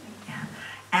 Yeah.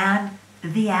 And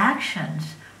the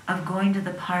actions of going to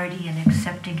the party and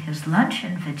accepting his lunch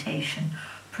invitation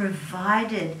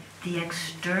provided the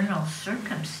external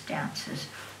circumstances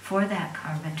for that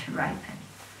karma to ripen.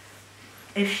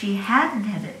 If she hadn't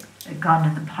had gone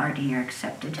to the party or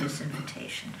accepted his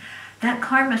invitation, that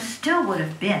karma still would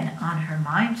have been on her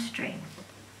mind stream.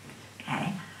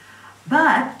 Okay?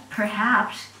 But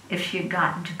perhaps if she had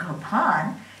gotten to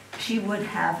Kopan, she would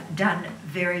have done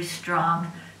very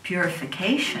strong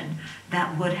purification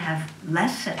that would have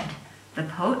lessened the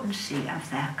potency of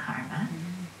that karma.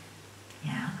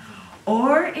 Yeah.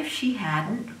 Or if she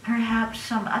hadn't, perhaps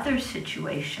some other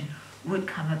situation would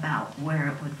come about where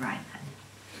it would ripen.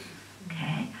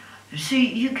 Okay? So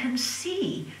you can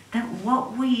see that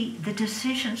the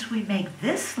decisions we make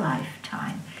this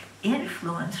lifetime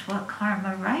influence what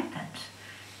karma ripens.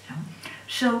 You know?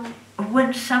 So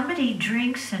when somebody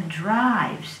drinks and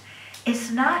drives,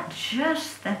 it's not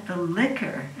just that the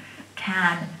liquor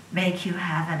can make you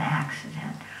have an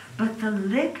accident, but the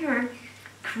liquor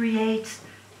creates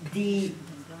the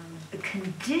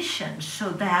conditions so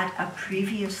that a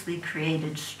previously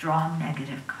created strong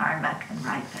negative karma can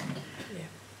ripen,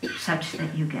 such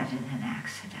that you get in an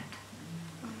accident.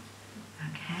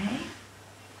 Okay?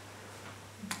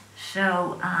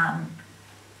 So,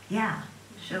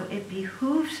 so it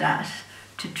behooves us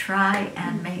to try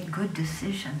and make good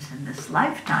decisions in this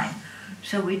lifetime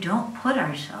so we don't put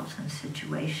ourselves in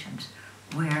situations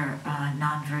where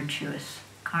non-virtuous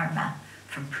karma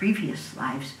from previous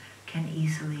lives can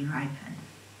easily ripen.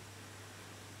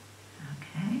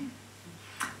 Okay?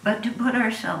 But to put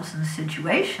ourselves in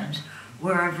situations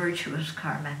where our virtuous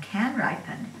karma can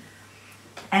ripen,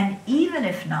 and even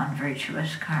if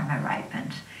non-virtuous karma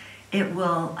ripens, it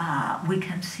will, we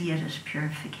can see it as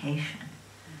purification.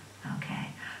 Okay,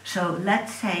 so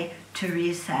let's say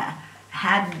Teresa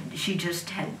she just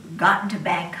had gotten to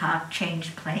Bangkok,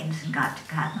 changed planes, and got to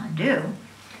Kathmandu.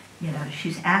 You know,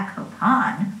 she's at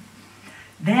Kopan.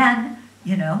 Then,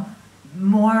 you know,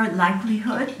 more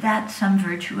likelihood that some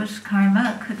virtuous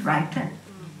karma could ripen.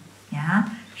 Yeah,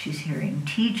 she's hearing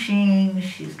teachings,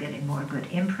 she's getting more good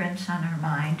imprints on her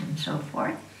mind, and so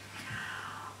forth.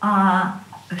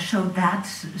 So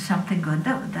that's something good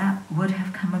that would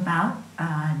have come about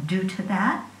due to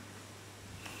that.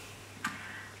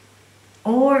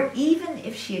 Or even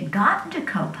if she had gotten to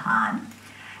Kopan,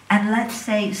 and let's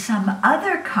say some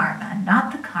other karma,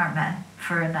 not the karma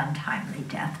for an untimely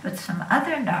death, but some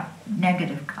other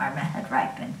negative karma had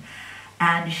ripened,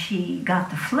 and she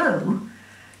got the flu,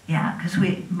 yeah, because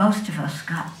most of us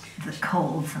got the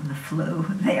colds and the flu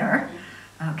there,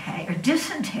 okay, or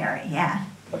dysentery, yeah.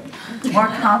 More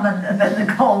common than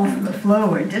the cold and the flu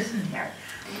or dysentery.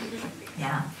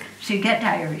 Yeah. So you get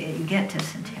diarrhea, you get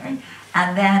dysentery,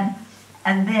 and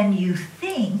then you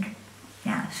think,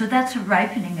 yeah, so that's a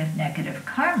ripening of negative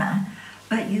karma,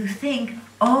 but you think,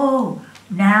 oh,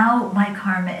 now my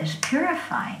karma is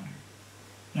purifying.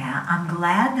 Yeah, I'm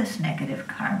glad this negative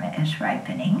karma is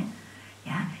ripening.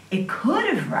 Yeah, it could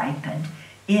have ripened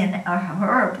in a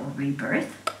horrible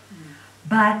rebirth,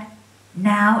 but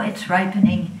now it's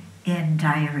ripening in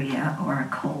diarrhea or a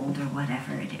cold or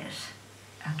whatever it is.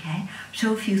 Okay?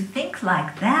 So if you think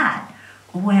like that,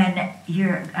 when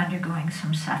you're undergoing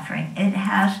some suffering, it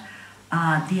has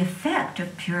the effect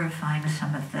of purifying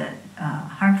some of the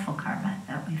harmful karma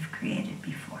that we've created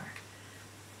before.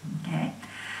 Okay?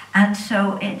 And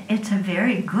so it's a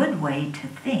very good way to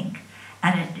think,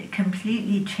 and it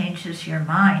completely changes your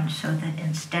mind so that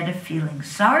instead of feeling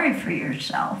sorry for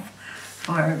yourself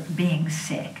for being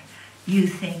sick, you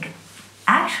think,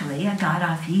 actually, I got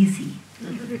off easy.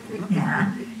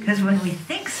 Yeah, because when we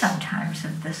think sometimes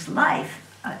of this life,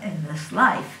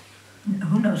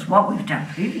 who knows what we've done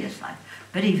previous life,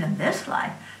 but even this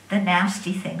life, the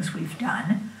nasty things we've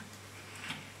done.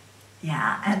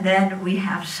 Yeah, and then we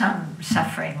have some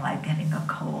suffering like getting a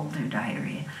cold or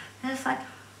diarrhea. And it's like,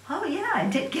 oh yeah, I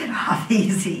did get off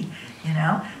easy, you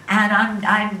know, and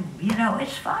I'm, you know,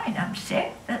 it's fine. I'm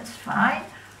sick, that's fine.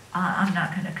 I'm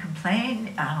not going to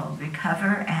complain. I'll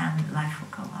recover, and life will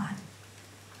go on.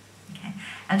 Okay,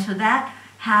 and so that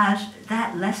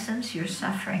lessens your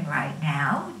suffering right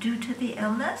now due to the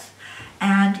illness,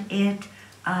 and it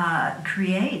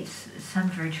creates some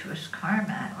virtuous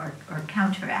karma or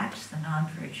counteracts the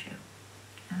non-virtue.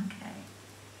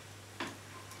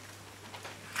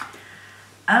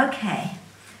 Okay,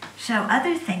 so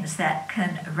other things that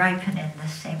can ripen in the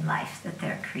same life that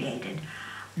they're created.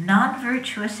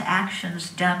 Non-virtuous actions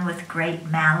done with great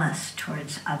malice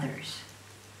towards others,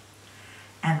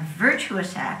 and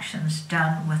virtuous actions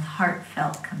done with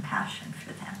heartfelt compassion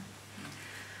for them.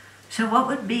 So what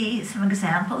would be some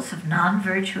examples of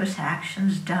non-virtuous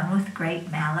actions done with great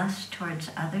malice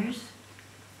towards others?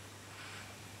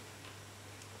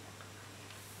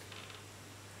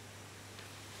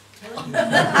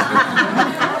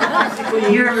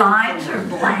 Your minds are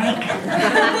blank.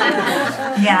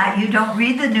 Yeah, you don't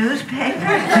read the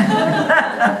newspaper?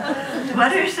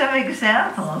 What are some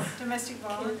examples? Domestic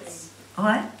violence.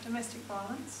 What? Domestic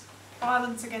violence.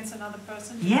 Violence against another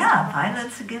person. Yeah,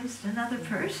 violence against another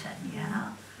person,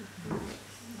 yeah.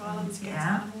 Violence against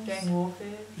animals. Gang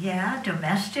warfare. Yeah,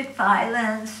 domestic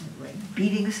violence, like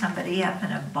beating somebody up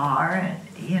in a bar, and,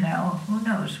 you know, who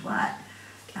knows what.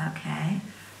 Okay.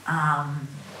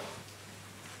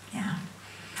 Yeah.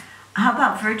 How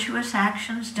about virtuous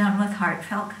actions done with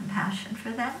heartfelt compassion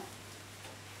for them?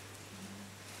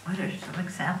 What are some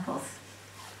examples?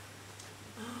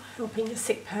 Helping a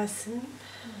sick person.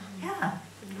 Yeah,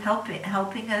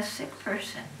 helping a sick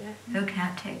person who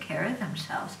can't take care of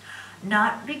themselves.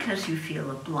 Not because you feel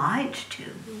obliged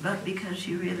to, but because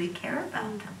you really care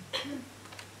about them.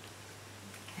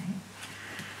 Okay.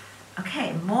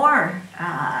 Okay, more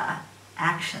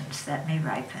actions that may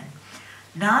ripen.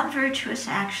 Non-virtuous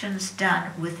actions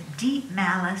done with deep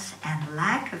malice and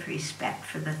lack of respect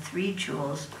for the three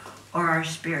jewels or our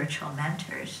spiritual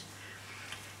mentors.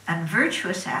 And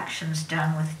virtuous actions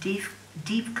done with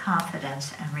deep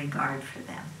confidence and regard for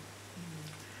them.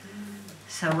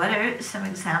 So what are some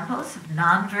examples of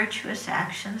non-virtuous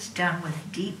actions done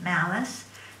with deep malice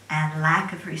and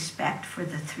lack of respect for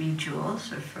the three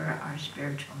jewels or for our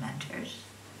spiritual mentors?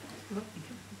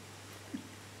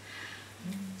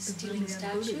 Stealing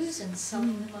statues and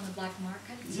selling them on the black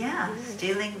market. Yeah,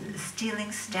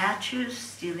 stealing statues,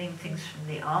 stealing things from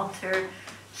the altar,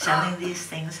 selling these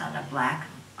things on the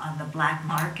black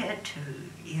market to,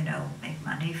 you know, make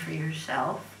money for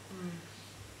yourself.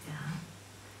 Yeah.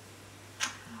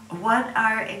 What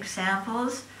are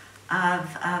examples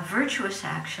of virtuous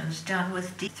actions done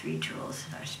with deep three jewels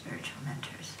in our spiritual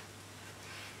mentors?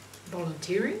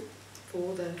 Volunteering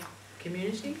for the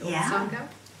community or Yeah. Sangha.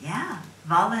 Yeah,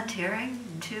 volunteering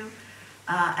to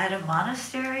at a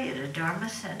monastery, at a Dharma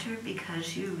center,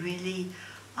 because you really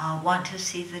want to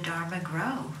see the Dharma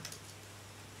grow.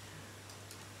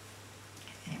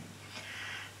 Okay.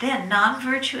 Then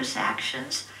non-virtuous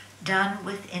actions done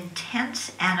with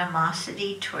intense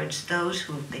animosity towards those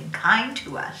who have been kind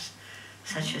to us,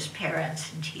 such as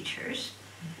parents and teachers,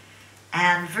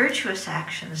 and virtuous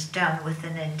actions done with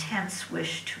an intense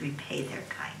wish to repay their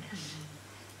kindness.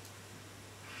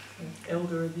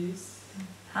 Elder abuse.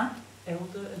 Huh?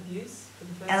 Elder abuse for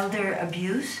the first Elder one.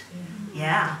 abuse? Yeah.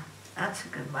 Yeah, that's a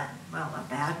good one. Well, a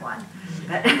bad one.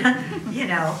 But, you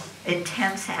know,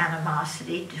 intense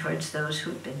animosity towards those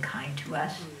who've been kind to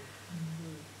us.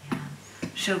 Yeah.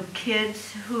 So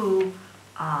kids who,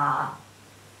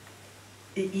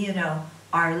 you know,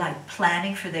 are like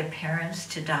planning for their parents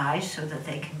to die so that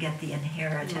they can get the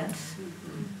inheritance.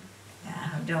 Yeah,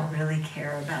 who don't really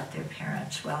care about their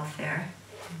parents' welfare.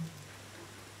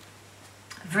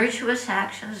 Virtuous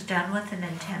actions done with an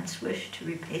intense wish to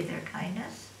repay their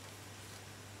kindness.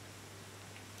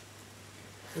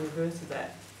 The reverse of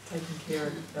that, taking care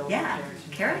of elder Yeah, parents.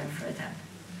 and caring children. for them.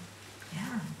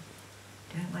 Yeah,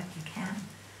 doing what you can.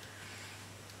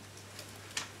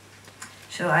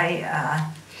 So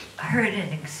I heard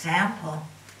an example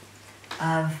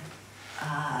of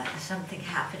something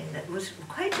happening that was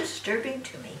quite disturbing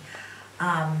to me.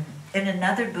 In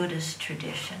another Buddhist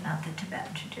tradition, not the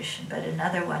Tibetan tradition, but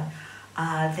another one,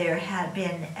 there had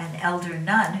been an elder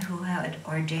nun who had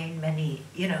ordained many,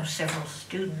 you know, several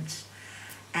students.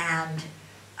 And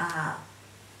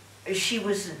she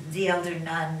was, the elder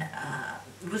nun,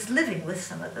 was living with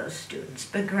some of those students,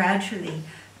 but gradually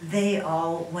they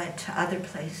all went to other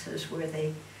places where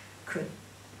they could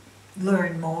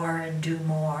learn more and do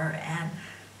more, and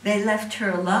they left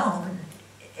her alone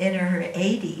in her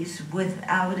 80s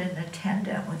without an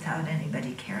attendant, without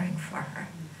anybody caring for her.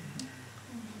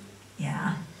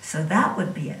 Yeah, so that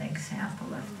would be an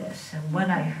example of this. And when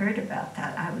I heard about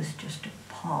that, I was just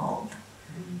appalled.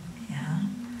 Yeah,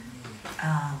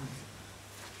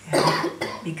 yeah.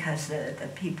 Because the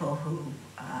people who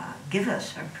give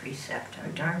us our precept, our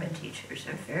Dharma teachers,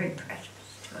 are very precious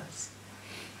to us.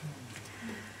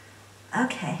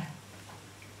 Okay.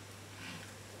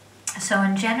 So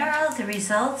in general, the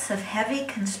results of heavy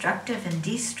constructive and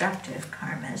destructive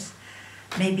karmas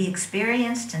may be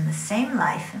experienced in the same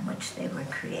life in which they were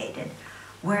created,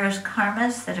 whereas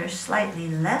karmas that are slightly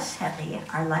less heavy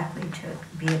are likely to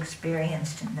be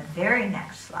experienced in the very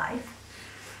next life,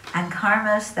 and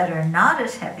karmas that are not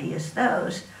as heavy as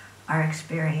those are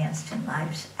experienced in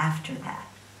lives after that.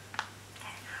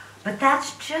 Okay. But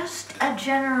that's just a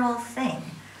general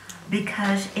thing,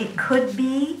 because it could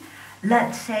be,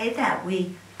 let's say that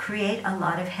we create a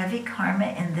lot of heavy karma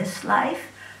in this life,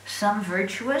 some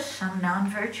virtuous, some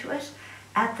non-virtuous.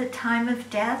 At the time of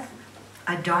death,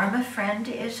 a Dharma friend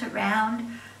is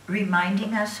around,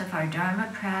 reminding us of our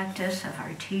Dharma practice, of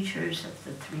our teachers, of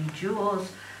the three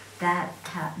jewels. That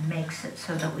makes it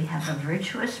so that we have a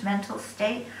virtuous mental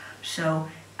state. So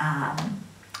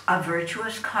a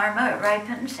virtuous karma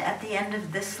ripens at the end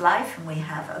of this life, and we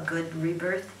have a good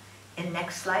rebirth in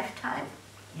next lifetime.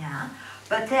 Yeah,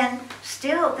 but then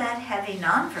still that heavy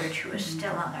non-virtuous is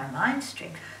still on our mind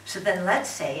stream. So then let's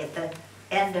say at the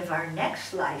end of our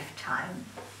next lifetime,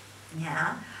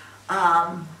 yeah,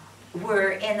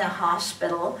 we're in a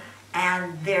hospital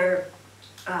and they're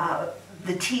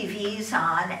the TV's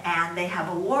on and they have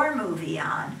a war movie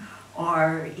on,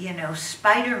 or, you know,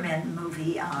 Spider-Man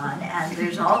movie on, and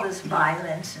there's all this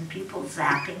violence and people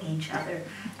zapping each other,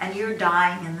 and you're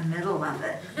dying in the middle of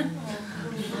it.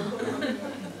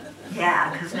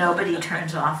 Yeah, because nobody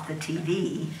turns off the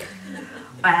TV.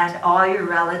 And all your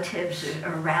relatives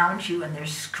are around you and they're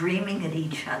screaming at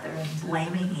each other and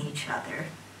blaming each other.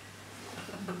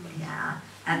 Yeah,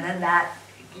 and then that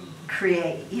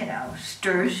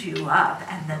stirs you up,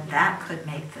 and then that could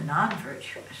make the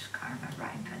non-virtuous karma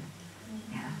ripen.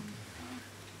 Yeah.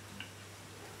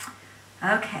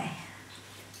 Okay.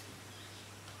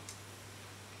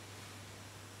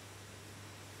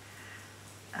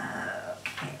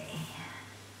 Okay.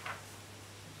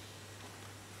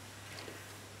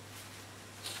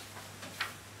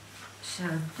 So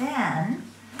then,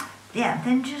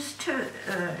 then just to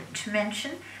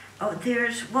mention,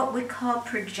 there's what we call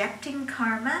projecting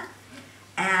karma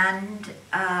and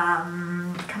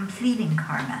completing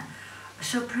karma.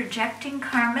 So projecting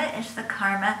karma is the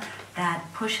karma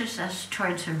that pushes us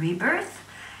towards a rebirth,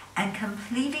 and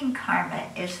completing karma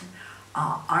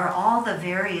are all the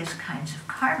various kinds of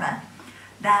karma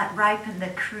that ripen,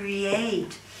 that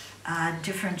create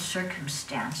different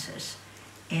circumstances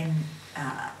in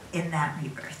that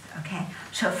rebirth. Okay,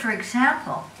 so for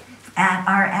example, at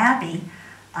our abbey,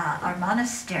 our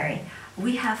monastery,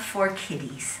 we have 4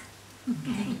 kitties.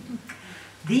 Okay,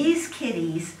 these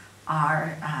kitties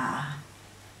are,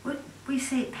 would we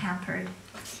say pampered?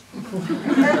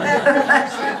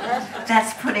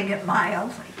 That's putting it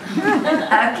mildly.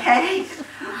 Okay,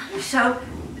 so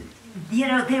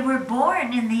they were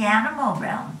born in the animal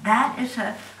realm. That is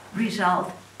a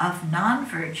result of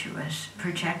non-virtuous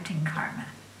projecting karma.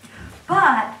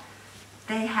 But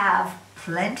they have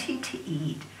plenty to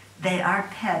eat. They are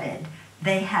petted.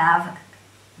 They have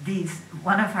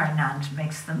one of our nuns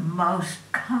makes the most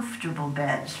comfortable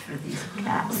beds for these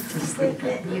cats to sleep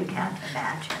in. You can't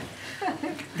imagine.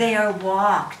 They are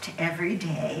walked every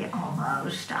day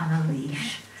almost on a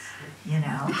leash,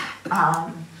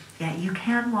 Yeah, you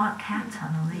can walk cats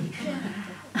on a leash.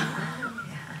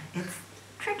 It's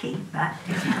tricky, but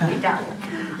it can be done.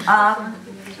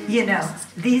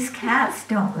 These cats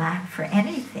don't lack for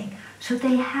anything. So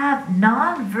they have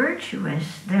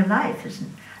non-virtuous, their life is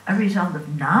a result of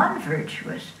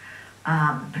non-virtuous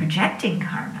projecting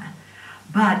karma,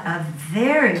 but a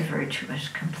very virtuous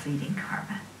completing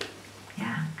karma.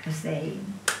 Yeah, because they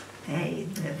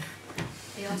live.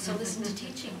 They also listen to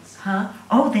teachings. Huh?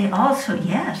 Oh, they also,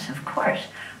 yes, of course.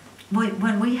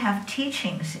 When we have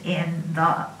teachings in the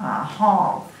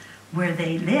hall where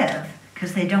they live,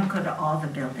 because they don't go to all the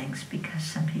buildings because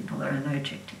some people are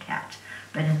allergic to cats,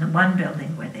 but in the one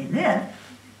building where they live,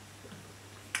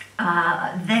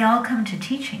 they all come to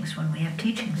teachings when we have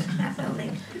teachings in that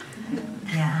building.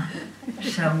 Yeah,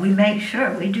 so we make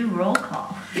sure we do roll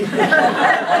call.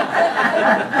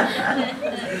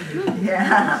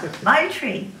 Yeah, my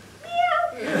tree.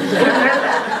 Meow.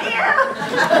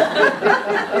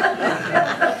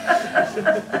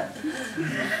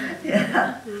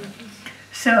 Yeah.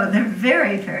 So they're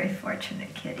very, very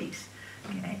fortunate kitties.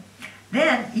 Okay.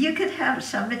 Then you could have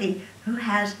somebody who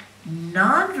has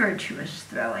non-virtuous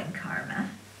throwing karma,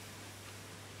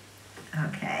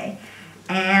 okay,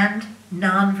 and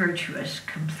non-virtuous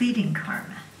completing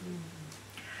karma.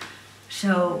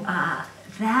 So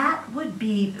that would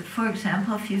be, for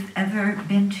example, if you've ever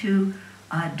been to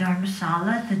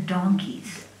Dharamsala, the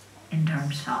donkeys in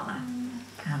Dharamsala,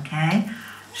 okay?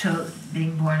 So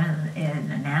being born in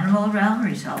an animal realm,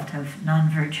 result of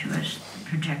non-virtuous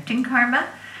projecting karma,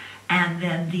 and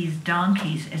then these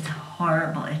donkeys, it's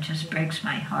horrible, it just breaks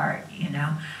my heart, you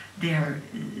know.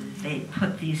 They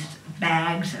put these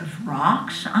bags of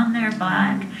rocks on their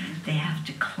back. They have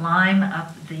to climb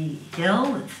up the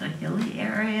hill, it's a hilly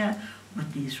area,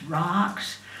 with these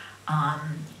rocks.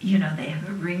 You know, they have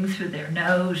a ring through their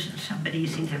nose, and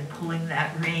somebody's either pulling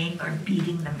that ring or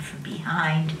beating them from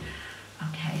behind.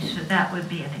 Okay, so that would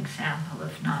be an example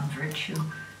of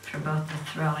non-virtue for both the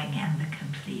throwing and the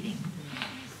completing.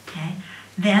 Okay,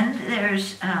 then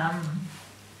there's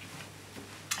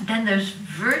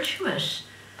virtuous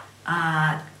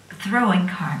throwing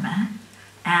karma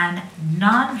and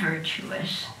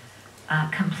non-virtuous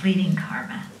completing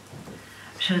karma.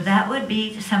 So that would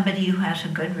be somebody who has a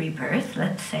good rebirth,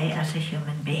 let's say as a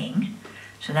human being.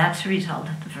 So that's the result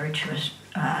of the virtuous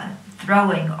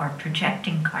throwing or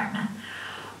projecting karma.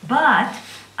 But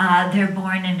they're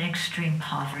born in extreme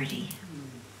poverty,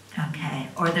 okay?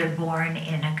 Or they're born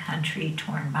in a country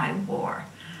torn by war.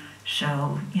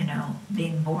 So, you know,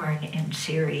 being born in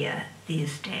Syria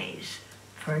these days,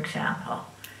 for example,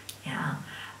 yeah.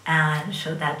 And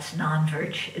so that's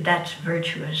that's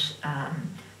virtuous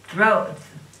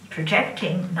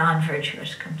projecting,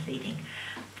 non-virtuous completing.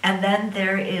 And then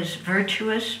there is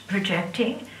virtuous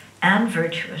projecting and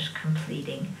virtuous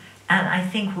completing. And I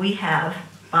think we have,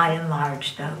 by and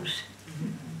large, those.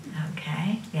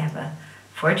 Okay? We have a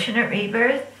fortunate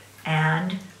rebirth,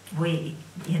 and we,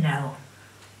 you know,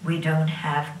 we don't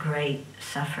have great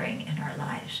suffering in our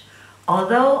lives.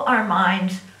 Although our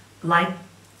minds like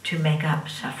to make up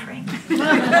suffering.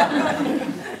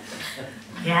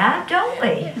 Yeah, don't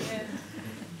we?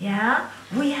 Yeah?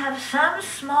 We have some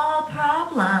small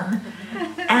problem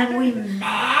and we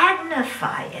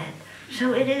magnify it.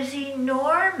 So it is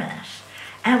enormous.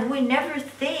 And we never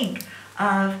think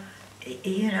of,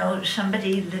 you know,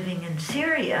 somebody living in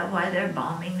Syria while they're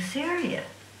bombing Syria.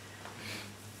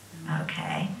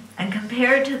 Okay? And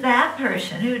compared to that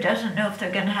person who doesn't know if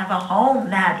they're going to have a home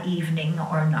that evening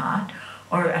or not,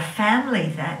 or a family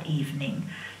that evening,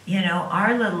 you know,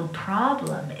 our little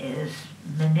problem is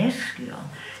minuscule.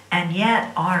 And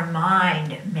yet our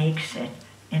mind makes it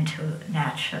into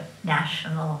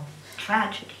national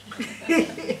tragedy.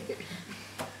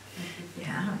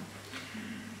 Yeah.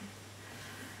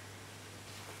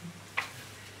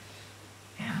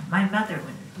 Yeah. My mother,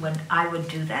 when I would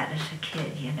do that as a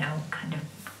kid, you know, kind of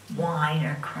whine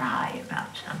or cry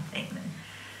about something, and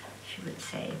she would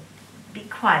say, "Be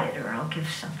quiet, or I'll give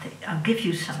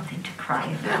you something to cry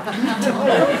about."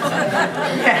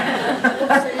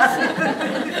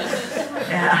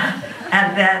 Yeah.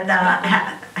 And then,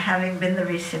 having been the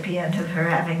recipient of her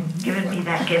having given me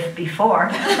that gift before,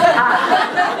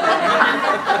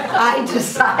 I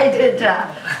decided,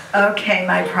 okay,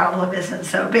 my problem isn't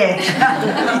so big. You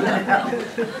know?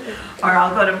 Or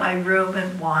I'll go to my room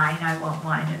and whine. I won't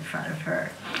whine in front of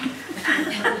her.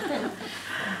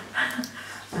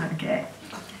 Okay.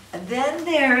 And then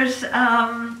there's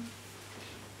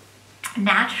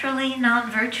naturally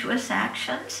non-virtuous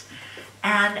actions,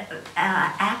 and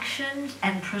actions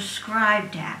and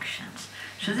prescribed actions.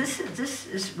 So this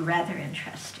is rather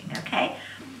interesting, okay?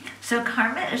 So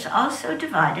karma is also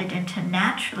divided into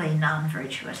naturally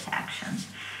non-virtuous actions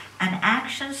and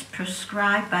actions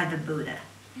prescribed by the Buddha.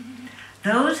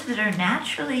 Those that are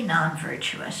naturally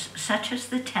non-virtuous, such as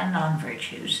the 10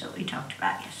 non-virtues that we talked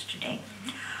about yesterday,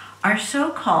 are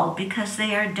so called because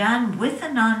they are done with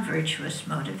a non-virtuous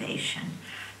motivation.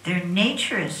 Their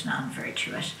nature is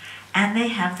non-virtuous, and they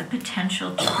have the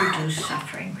potential to produce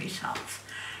suffering results.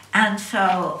 And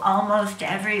so almost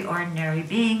every ordinary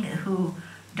being who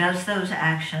does those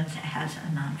actions has a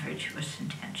non-virtuous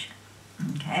intention.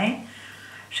 Okay?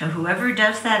 So whoever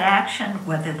does that action,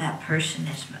 whether that person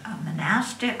is a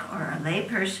monastic or a lay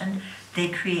person, they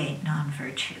create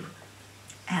non-virtue.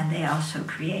 And they also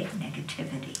create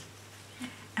negativity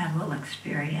and will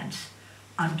experience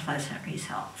unpleasant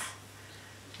results.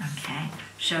 Okay,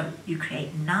 so you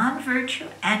create non-virtue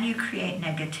and you create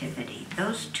negativity.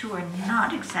 Those two are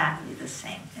not exactly the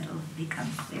same. It'll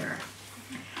become clearer.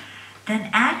 Then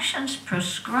actions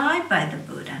prescribed by the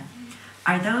Buddha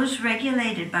are those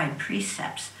regulated by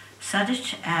precepts,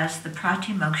 such as the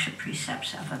pratimoksha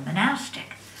precepts of a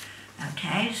monastic.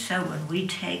 Okay, so when we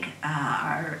take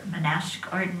our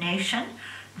monastic ordination,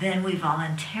 then we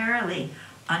voluntarily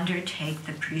undertake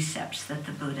the precepts that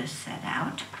the Buddha set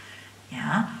out.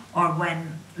 Yeah, or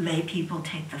when lay people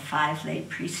take the 5 lay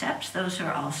precepts, those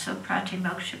are also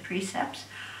pratimoksha precepts.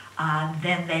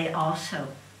 Then they also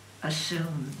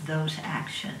assume those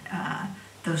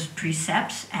those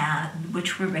precepts,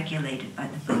 which were regulated by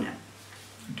the Buddha.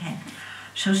 Okay,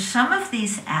 so some of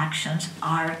these actions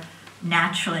are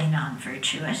naturally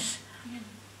non-virtuous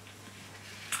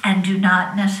and do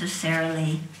not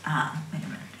necessarily.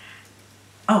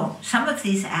 Some of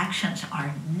these actions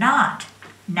are not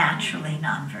naturally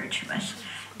non-virtuous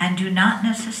and do not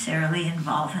necessarily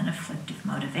involve an afflictive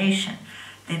motivation.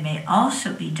 They may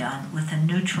also be done with a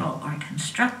neutral or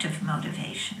constructive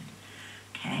motivation.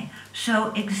 Okay,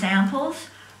 so examples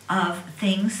of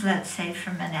things, let's say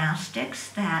for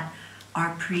monastics, that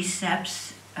are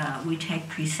precepts, we take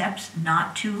precepts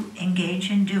not to engage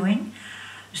in doing.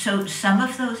 So some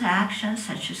of those actions,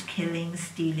 such as killing,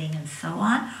 stealing, and so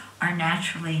on, are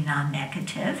naturally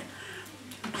non-negative.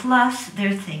 Plus,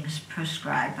 they're things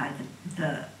prescribed by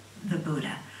the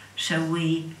Buddha. So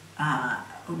we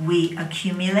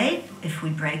accumulate, if we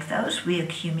break those, we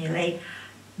accumulate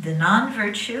the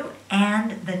non-virtue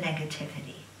and the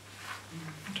negativity.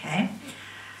 Okay?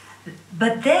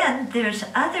 But then there's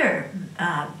other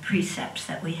precepts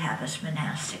that we have as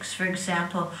monastics. For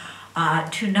example,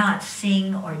 to not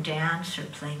sing or dance or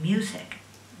play music.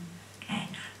 Okay?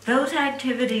 Those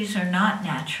activities are not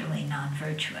naturally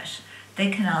non-virtuous. They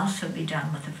can also be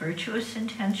done with a virtuous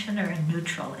intention or a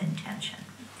neutral intention.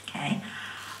 Okay?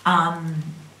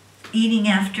 Eating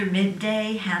after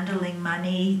midday, handling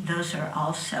money, those are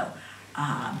also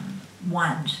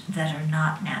ones that are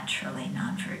not naturally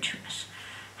non-virtuous.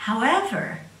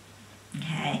 However,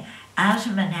 okay, as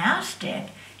a monastic,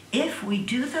 if we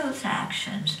do those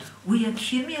actions, we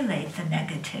accumulate the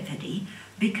negativity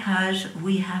because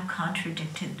we have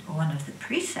contradicted one of the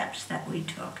precepts that we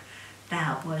took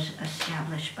that was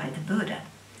established by the Buddha.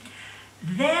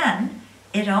 Then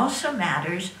it also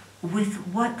matters with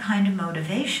what kind of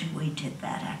motivation we did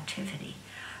that activity.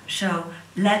 So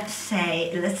let's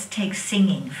take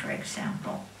singing, for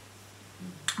example.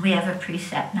 We have a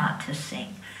precept not to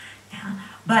sing. Yeah?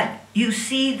 But you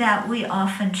see that we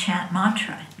often chant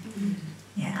mantra.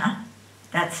 Yeah?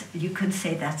 You could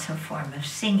say that's a form of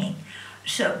singing.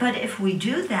 So, but if we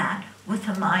do that with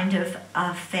a mind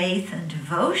of faith and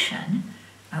devotion,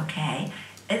 okay,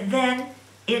 then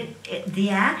the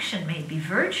action may be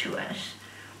virtuous,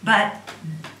 but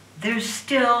there's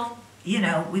still,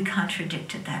 we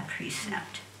contradicted that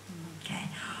precept. Okay?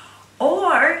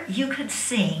 Or you could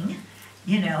sing,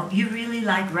 you really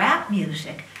like rap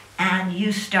music, and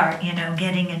you start,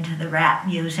 getting into the rap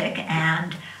music,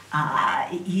 and,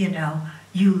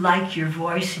 you like your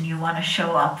voice and you want to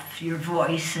show off your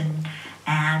voice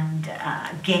and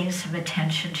gain some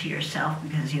attention to yourself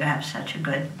because you have such a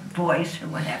good voice or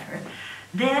whatever,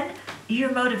 then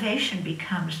your motivation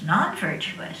becomes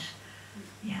non-virtuous.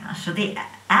 Yeah, so the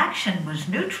action was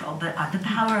neutral, but the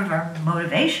power of our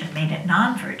motivation made it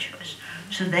non-virtuous.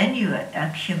 So then you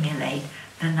accumulate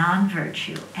the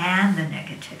non-virtue and the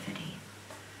negativity.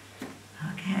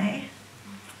 Okay?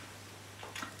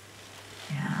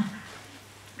 Yeah.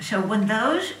 So when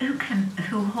those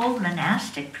who hold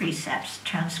monastic precepts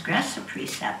transgress a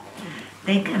precept,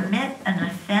 they commit an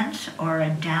offense or a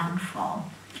downfall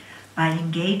by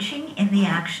engaging in the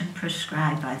action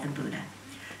prescribed by the Buddha.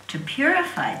 To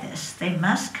purify this, they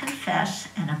must confess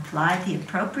and apply the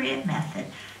appropriate method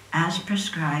as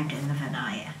prescribed in the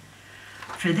Vinaya.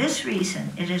 For this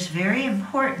reason, it is very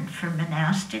important for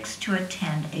monastics to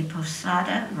attend a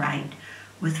posada rite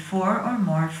with 4 or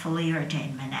more fully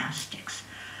ordained monastics.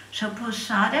 So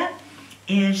posada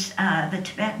is, the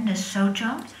Tibetan is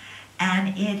sojong,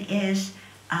 and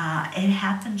it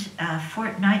happens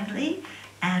fortnightly,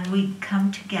 and we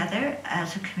come together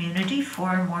as a community,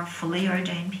 4 or more fully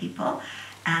ordained people,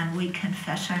 and we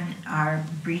confess our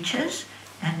breaches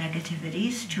and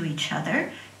negativities to each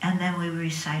other, and then we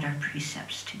recite our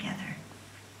precepts together.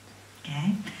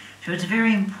 Okay? So it's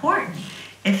very important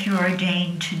if you're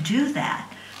ordained to do that,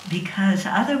 because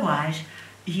otherwise,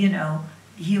 you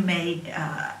may,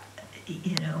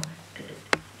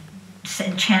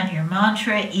 chant your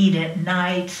mantra, eat at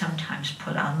night, sometimes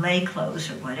put on lay clothes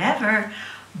or whatever,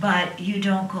 but you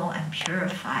don't go and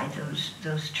purify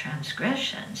those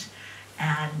transgressions,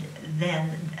 and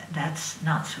then that's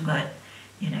not so good.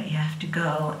 You know, you have to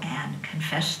go and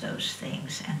confess those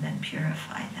things and then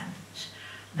purify them.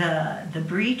 The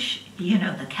breach, you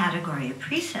know, the category of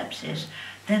precepts is,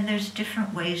 then there's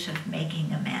different ways of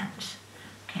making amends.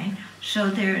 Okay, so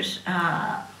there's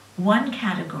one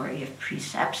category of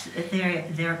precepts.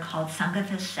 They're called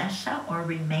Sanghavasesa, or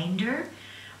remainder.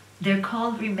 They're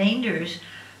called remainders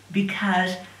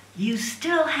because you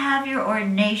still have your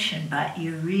ordination, but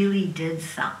you really did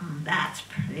something that's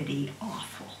pretty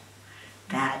awful,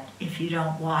 that if you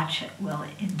don't watch it will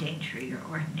endanger your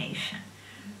ordination.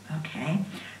 Okay,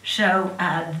 so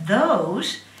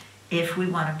those, if we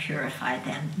want to purify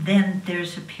them, then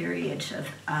there's a period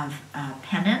of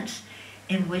penance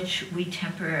in which we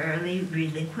temporarily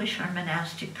relinquish our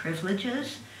monastic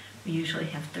privileges. We usually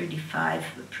have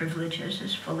 35 privileges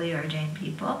as fully ordained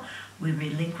people. We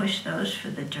relinquish those for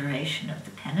the duration of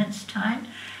the penance time.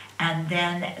 And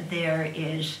then there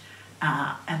is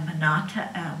a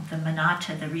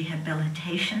manata, the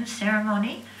rehabilitation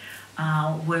ceremony,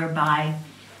 whereby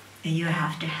you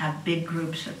have to have big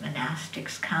groups of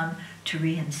monastics come to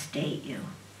reinstate you.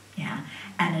 Yeah,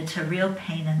 and it's a real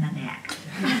pain in the neck.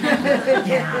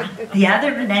 Yeah, the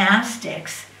other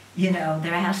monastics, you know,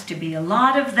 there has to be a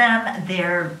lot of them.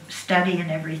 Their study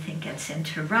and everything gets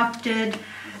interrupted.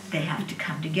 They have to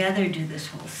come together, do this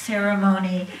whole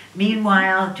ceremony.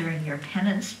 Meanwhile, during your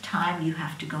penance time, you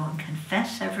have to go and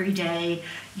confess every day.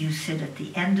 You sit at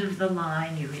the end of the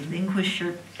line. You relinquish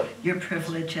your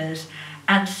privileges.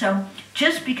 And so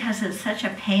just because it's such a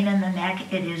pain in the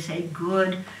neck, it is a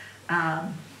good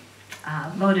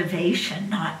motivation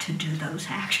not to do those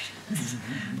actions.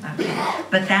 Okay?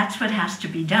 But that's what has to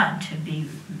be done to be,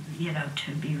 you know,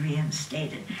 to be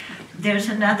reinstated. There's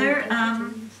another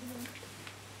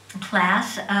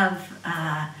class of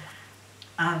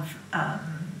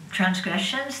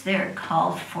transgressions. They're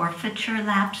called forfeiture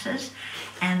lapses,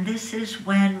 and this is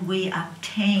when we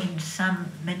obtain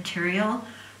some material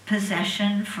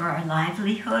possession for our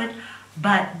livelihood,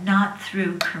 but not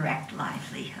through correct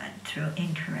livelihood, through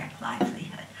incorrect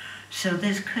livelihood. So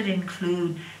this could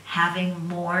include having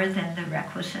more than the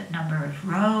requisite number of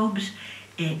robes.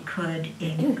 It could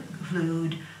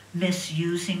include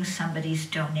misusing somebody's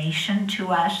donation to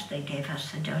us. They gave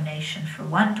us a donation for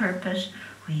one purpose,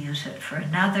 we use it for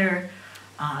another.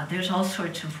 There's all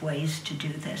sorts of ways to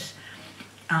do this.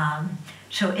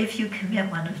 So if you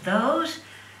commit one of those,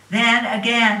 then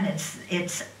again,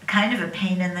 it's kind of a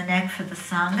pain in the neck for the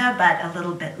Sangha, but a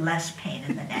little bit less pain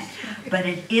in the neck. But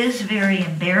it is very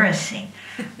embarrassing,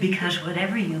 because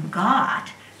whatever you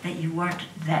got that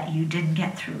you didn't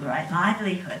get through the right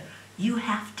livelihood, you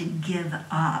have to give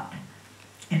up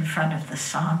in front of the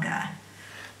Sangha,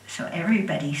 so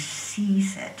everybody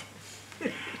sees it.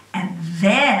 And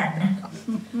then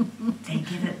they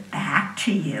give it back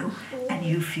to you, and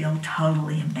you feel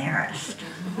totally embarrassed.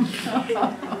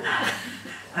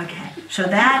 Okay, so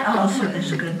that also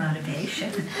is a good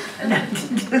motivation not to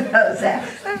do those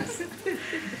actions.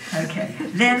 Okay,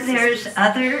 then there's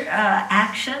other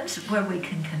actions where we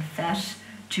can confess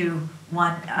to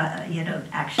one,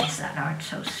 actions that aren't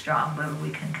so strong, where we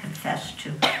can confess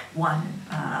to one,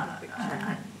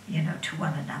 to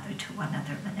one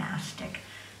other monastic.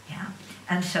 Yeah,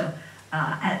 and so,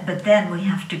 but then we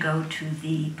have to go to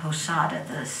the posada,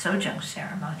 the sojung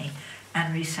ceremony,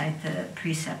 and recite the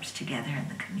precepts together in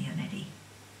the community.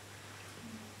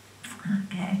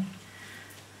 Okay.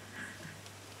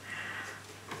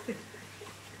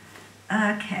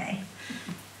 Okay.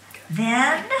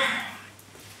 Then,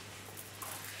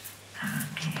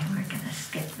 we're going to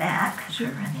skip that because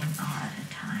we're running all out of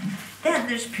time. Then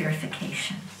there's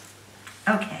purification.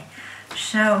 Okay,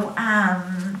 so,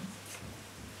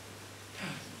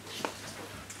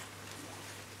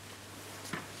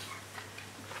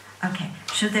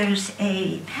 so there's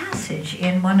a passage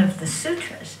in one of the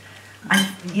sutras.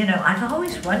 I've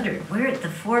always wondered where the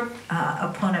four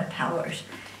opponent powers,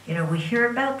 we hear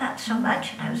about that so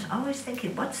much, and I was always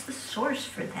thinking, what's the source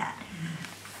for that?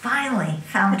 Finally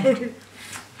found it.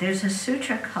 There's a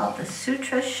sutra called the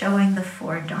Sutra Showing the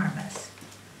Four Dharmas,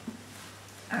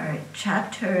 or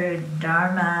Chatur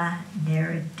Dharma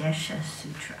Nirdesha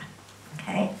Sutra.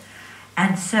 Okay?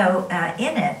 And so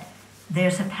in it,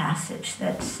 there's a passage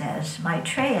that says,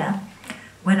 Maitreya,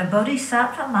 when a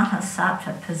bodhisattva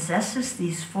mahasattva possesses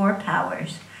these four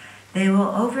powers, they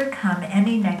will overcome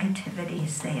any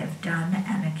negativities they have done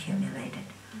and accumulated.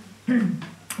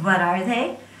 What are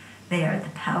they? They are the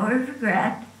power of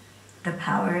regret, the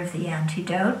power of the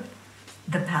antidote,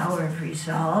 the power of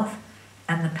resolve,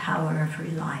 and the power of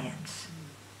reliance.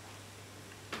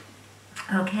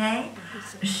 Okay?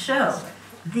 So,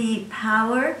 the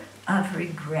power of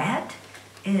regret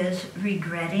is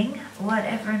regretting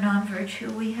whatever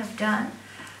non-virtue we have done.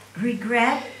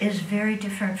 Regret is very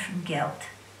different from guilt.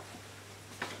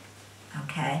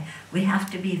 Okay? We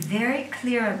have to be very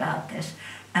clear about this,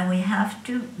 and we have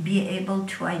to be able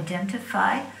to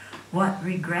identify what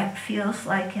regret feels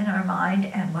like in our mind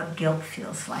and what guilt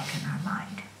feels like in our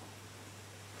mind.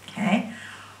 Okay?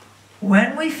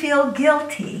 When we feel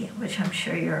guilty, which I'm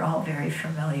sure you're all very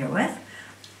familiar with,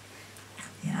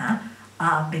 yeah,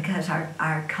 because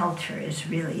our culture is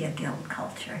really a guilt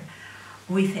culture.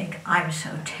 We think, I'm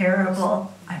so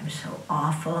terrible, I'm so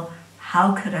awful,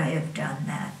 how could I have done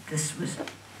that? This was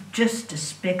just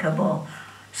despicable.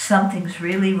 Something's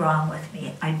really wrong with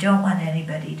me. I don't want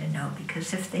anybody to know,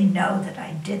 because if they know that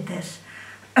I did this,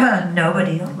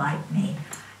 nobody will like me.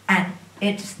 And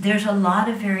there's a lot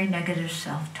of very negative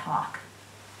self-talk.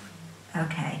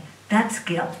 Okay, that's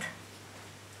guilt.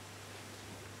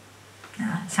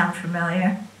 Sound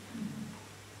familiar?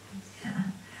 Yeah.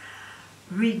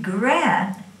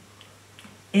 Regret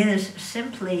is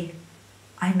simply,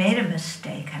 I made a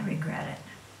mistake, I regret it.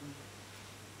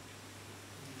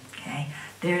 Okay?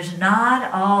 There's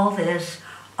not all this,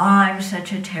 I'm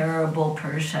such a terrible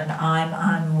person, I'm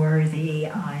unworthy,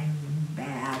 I'm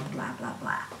bad, blah, blah,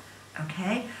 blah.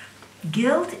 Okay?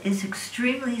 Guilt is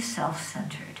extremely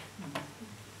self-centered.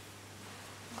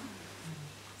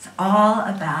 It's all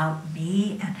about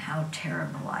me and how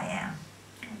terrible I am.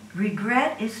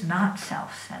 Regret is not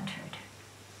self-centered.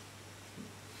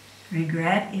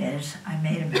 Regret is, I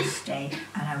made a mistake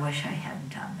and I wish I hadn't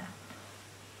done that.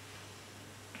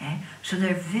 Okay? So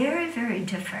they're very, very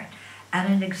different.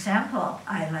 And an example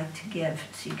I like to give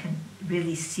so you can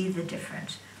really see the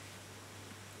difference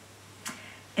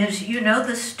is, you know,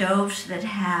 the stoves that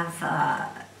have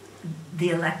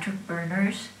the electric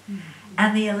burners?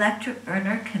 And the electric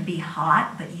burner can be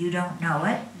hot, but you don't know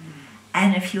it.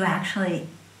 And if you actually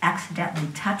accidentally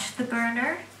touch the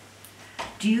burner,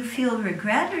 do you feel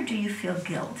regret or do you feel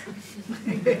guilt?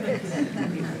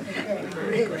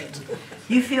 Regret.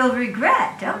 You feel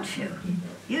regret, don't you?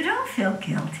 You don't feel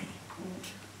guilty.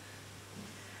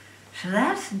 So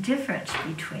that's the difference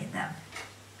between them.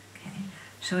 Okay?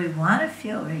 So we want to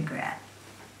feel regret.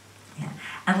 Yeah.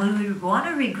 And we want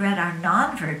to regret our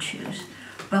non-virtues,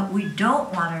 but we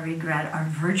don't want to regret our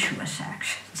virtuous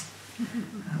actions.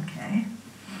 Okay?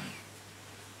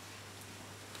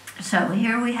 So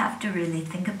here we have to really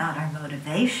think about our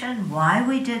motivation, why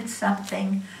we did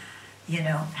something, you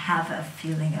know, have a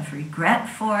feeling of regret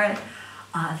for it.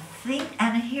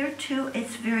 And here too,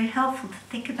 it's very helpful to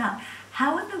think about,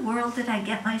 how in the world did I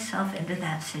get myself into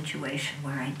that situation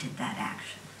where I did that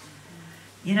action?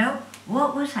 You know,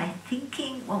 what was I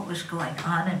thinking? What was going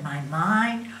on in my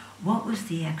mind? What was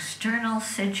the external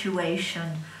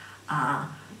situation?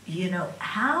 You know,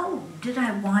 how did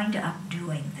I wind up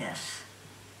doing this?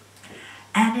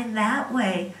 And in that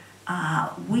way,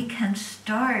 we can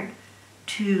start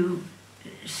to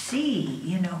see,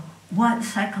 you know, what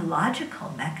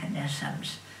psychological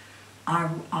mechanisms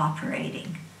are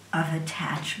operating of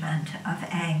attachment, of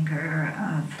anger,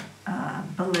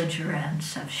 of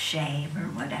belligerence, of shame, or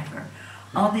whatever.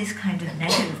 All these kind of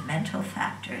negative mental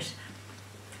factors.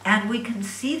 And we can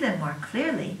see them more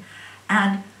clearly,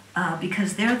 and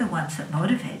because they're the ones that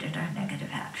motivated our negative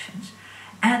actions.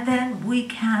 And then we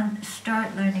can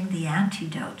start learning the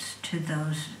antidotes to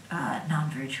those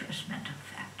non-virtuous mental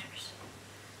factors.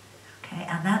 Okay,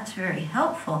 and that's very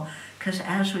helpful, because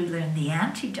as we learn the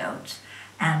antidotes,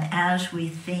 and as we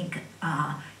think,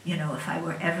 you know, if I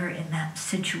were ever in that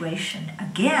situation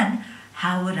again,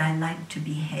 how would I like to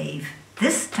behave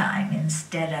this time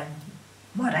instead of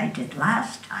what I did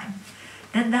last time?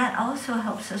 Then that also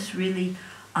helps us really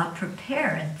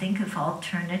prepare and think of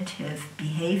alternative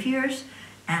behaviors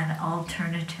and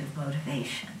alternative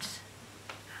motivations.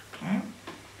 Okay?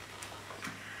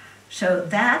 So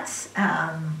that's,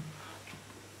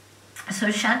 so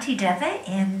Shantideva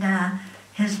in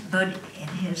his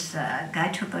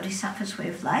Guide to a Bodhisattva's Way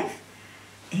of Life,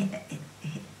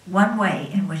 one way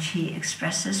in which he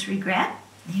expresses regret,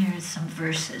 here are some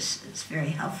verses, it's very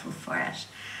helpful for us.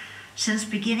 Since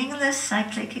beginning this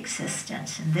cyclic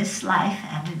existence, in this life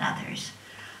and in others,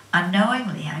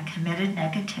 unknowingly I committed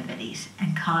negativities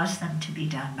and caused them to be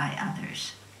done by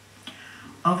others.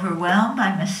 Overwhelmed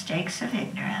by mistakes of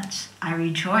ignorance, I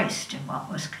rejoiced in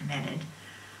what was committed,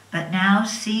 but now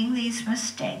seeing these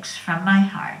mistakes from my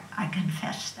heart, I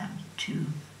confess them to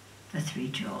the three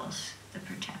jewels, the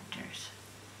protectors.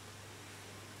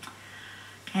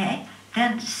 Okay,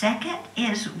 then second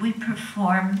is we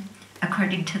perform,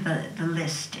 according to the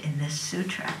list in this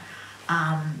sutra,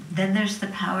 Then there's the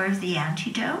power of the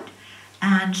antidote.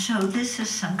 And so this is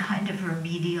some kind of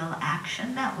remedial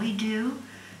action that we do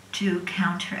to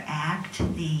counteract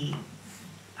the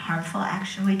harmful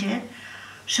action we did.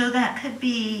 So that could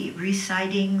be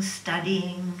reciting,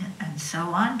 studying, and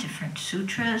so on, different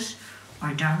sutras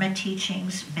or Dharma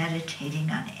teachings,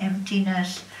 meditating on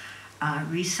emptiness,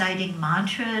 reciting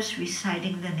mantras,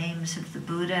 reciting the names of the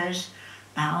Buddhas,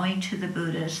 bowing to the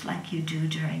Buddhas like you do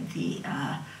during the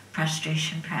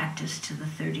prostration practice to the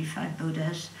 35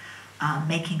 Buddhas,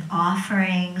 making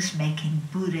offerings, making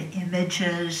Buddha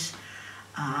images,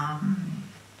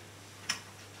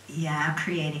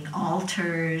 creating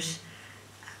altars,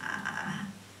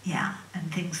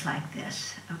 and things like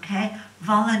this, okay?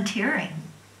 Volunteering,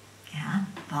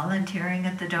 volunteering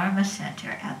at the Dharma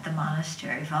Center, at the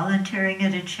monastery, volunteering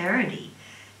at a charity,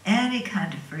 any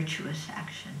kind of virtuous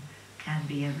action can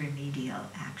be a remedial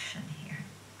action here.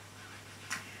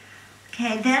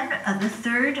 Okay, then the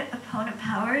third opponent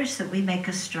power is that we make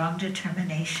a strong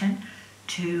determination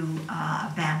to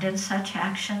abandon such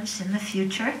actions in the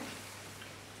future.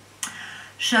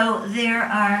 So there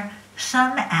are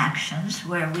some actions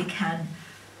where we can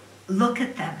look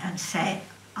at them and say,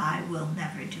 I will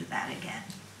never do that again.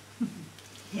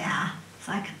 It's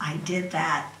like, I did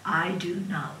that. I do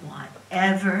not want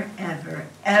ever, ever,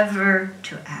 ever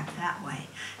to act that way.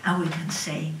 And we can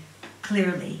say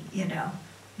clearly,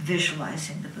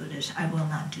 visualizing the Buddhas, I will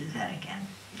not do that again.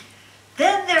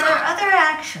 Then there are other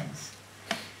actions.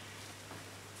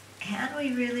 Can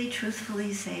we really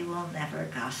truthfully say we'll never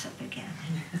gossip again?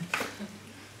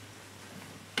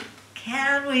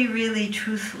 Can we really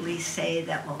truthfully say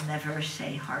that we'll never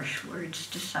say harsh words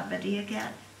to somebody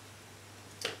again?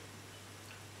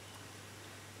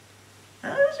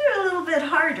 Those are a little bit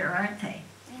harder, aren't they?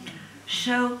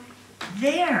 So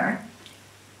there,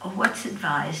 what's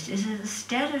advised is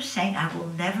instead of saying, I will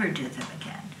never do them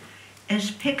again, is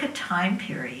pick a time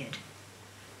period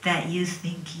that you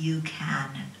think you can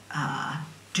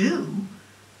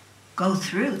go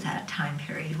through that time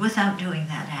period without doing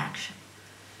that action.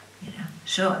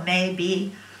 So it may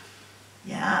be,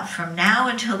 from now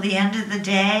until the end of the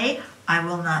day, I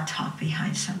will not talk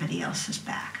behind somebody else's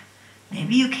back.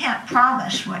 Maybe you can't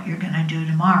promise what you're going to do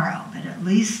tomorrow, but at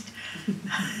least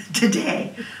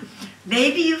today.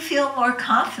 Maybe you feel more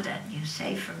confident. You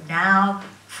say, from now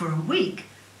for a week,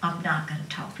 I'm not going to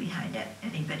talk behind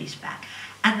anybody's back.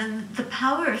 And then the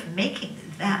power of making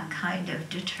that kind of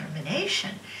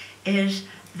determination is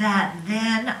that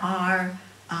then our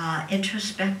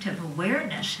introspective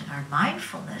awareness and our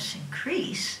mindfulness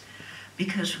increase,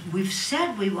 because we've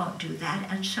said we won't do that,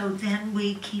 and so then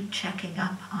we keep checking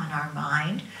up on our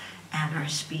mind and our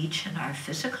speech and our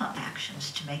physical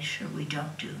actions to make sure we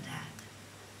don't do that.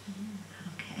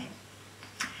 Okay.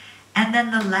 And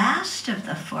then the last of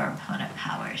the four opponent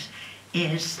powers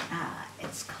is,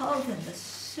 it's called in the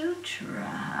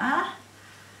sutra,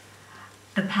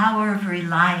 the power of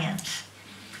reliance.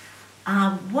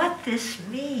 What this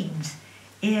means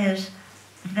is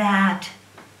that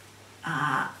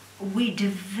we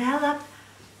develop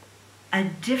a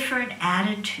different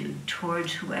attitude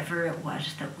towards whoever it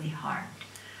was that we harmed.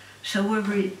 So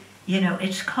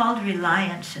it's called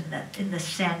reliance in the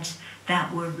sense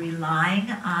that we're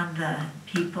relying on the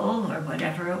people or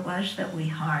whatever it was that we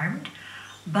harmed,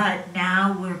 but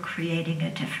now we're creating a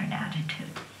different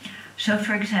attitude. So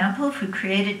for example, if we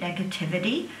created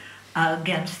negativity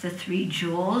against the 3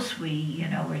 jewels,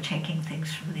 we're taking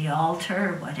things from the altar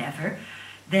or whatever,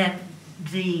 then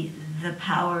the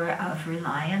power of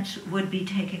reliance would be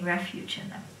taking refuge in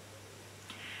them.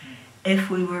 If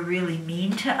we were really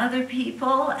mean to other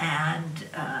people and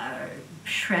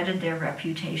shredded their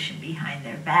reputation behind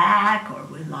their back, or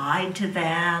we lied to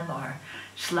them, or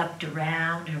slept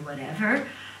around, or whatever,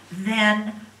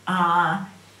 then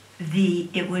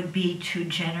it would be to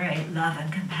generate love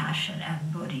and compassion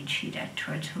and bodhicitta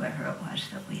towards whoever it was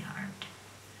that we harmed.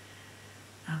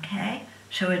 Okay?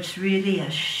 So it's really a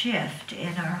shift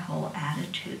in our whole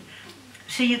attitude.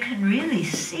 So you can really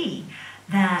see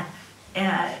that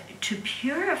to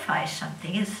purify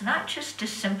something, it's not just a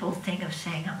simple thing of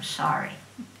saying, I'm sorry.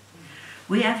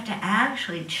 We have to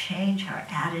actually change our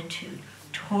attitude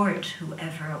towards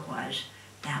whoever it was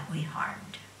that we harmed.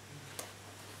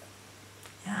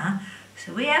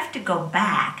 So we have to go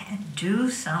back and do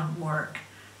some work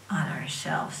on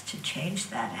ourselves to change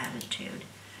that attitude.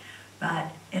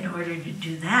 But in order to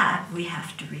do that, we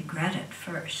have to regret it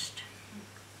first.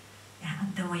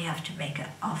 And then we have to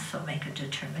also make a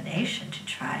determination to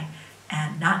try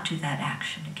and not do that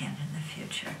action again in the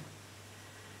future.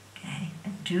 Okay?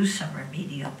 And do some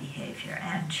remedial behavior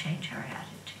and change our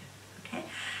attitude. Okay?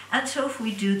 And so if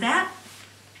we do that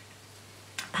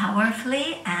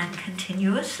powerfully and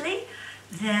continuously,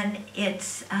 then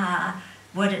it's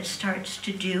what it starts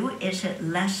to do is it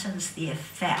lessens the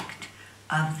effect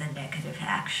of the negative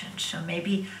action. So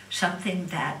maybe something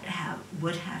that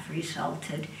would have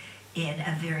resulted in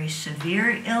a very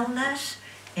severe illness,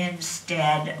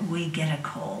 instead we get a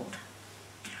cold.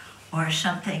 Or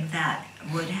something that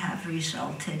would have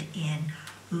resulted in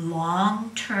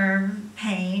long-term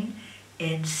pain,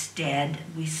 instead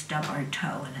we stub our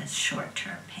toe and it's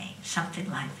short-term pain, something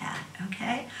like that,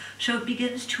 okay? So it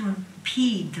begins to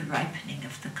impede the ripening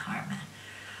of the karma.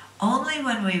 Only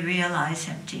when we realize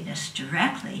emptiness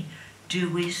directly do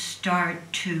we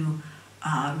start to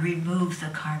remove the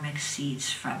karmic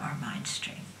seeds from our mind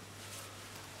stream.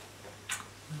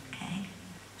 Okay?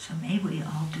 So may we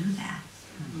all do that.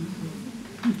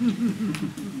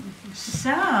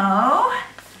 So,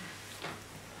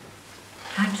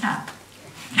 time's up.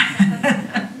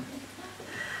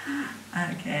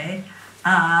 Okay.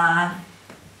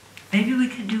 Maybe we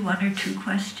can do 1 or 2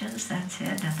 questions, that's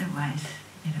it. Otherwise,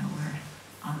 you know, we're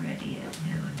already at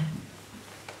noon.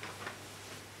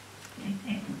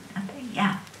 Anything? Nothing?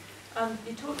 Yeah.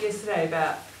 You talked yesterday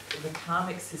about the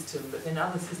karmic system, but then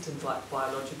other systems like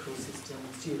biological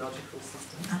systems, geological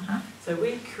systems. So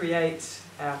we create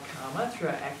our karma through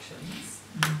our actions.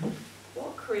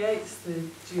 What creates the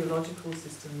geological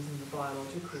systems and the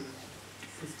biological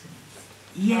systems?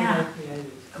 Yeah. How are they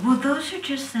created? Well, those are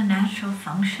just the natural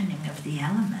functioning of the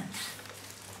elements.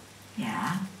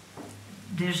 Yeah.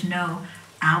 There's no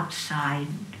outside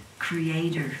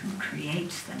creator who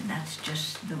creates them. That's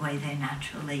just the way they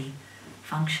naturally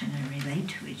function and relate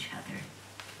to each other.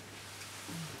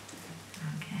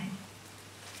 Okay.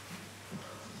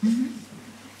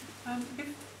 If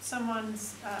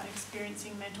someone's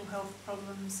experiencing mental health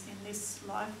problems in this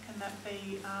life, can that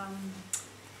be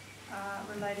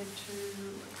related to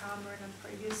karma in a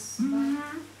previous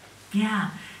life?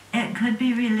 Yeah, it could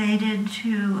be related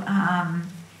to,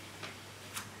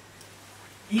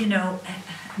 you know,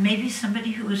 maybe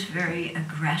somebody who was very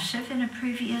aggressive in a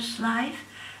previous life,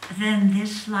 then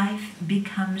this life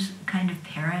becomes kind of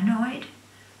paranoid.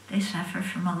 They suffer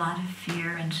from a lot of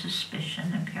fear and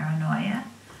suspicion and paranoia.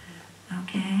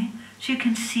 Okay? So you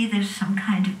can see there's some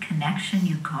kind of connection.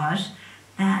 You cause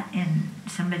that in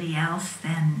somebody else,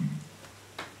 then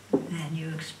you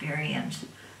experience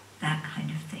that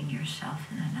kind of thing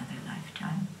yourself in another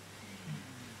lifetime.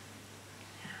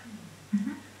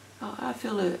 I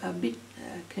feel a bit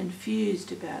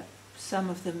confused about some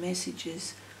of the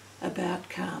messages about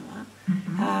karma,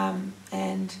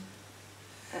 and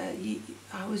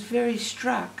I was very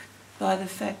struck by the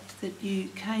fact that you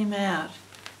came out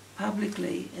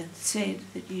publicly and said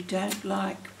that you don't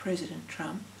like President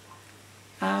Trump.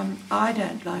 I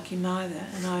don't like him either,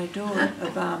 and I adore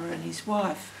Obama and his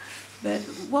wife. But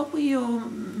what were your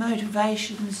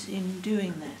motivations in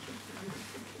doing that?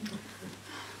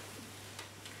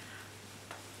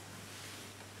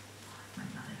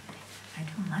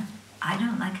 I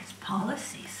don't like his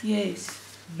policies. Yes,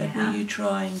 but Yeah. were you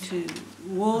trying to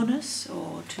warn us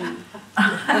or to...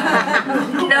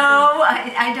 No,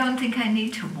 I don't think I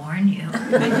need to warn you.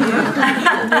 But you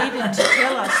needed to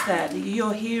tell us that.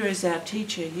 You're here as our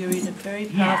teacher. You're in a very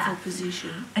powerful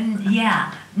position. And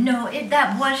yeah, no,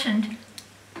 that wasn't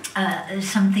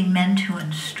something meant to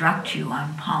instruct you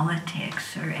on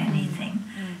politics or anything.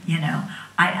 You know,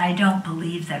 I don't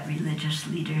believe that religious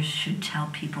leaders should tell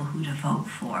people who to vote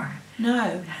for.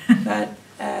 No, but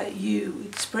you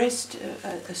expressed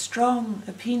a strong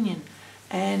opinion,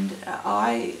 and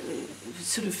I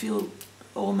sort of feel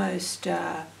almost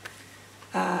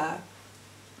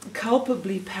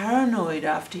culpably paranoid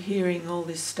after hearing all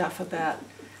this stuff about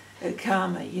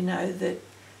karma, you know, that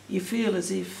you feel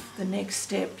as if the next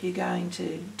step you're going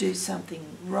to do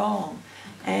something wrong.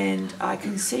 And I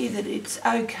can see that it's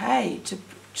okay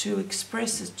to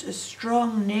express a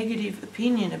strong negative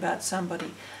opinion about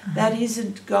somebody. That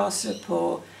isn't gossip,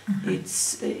 or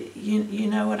it's, you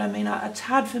know what I mean? It's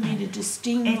hard for me to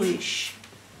distinguish.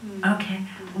 Okay,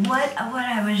 what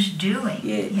I was doing,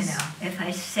 Yes. you know, if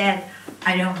I said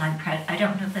I don't like I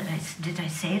don't know that did I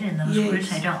say it in those Yes.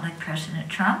 words, I don't like President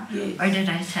Trump, Yes. or did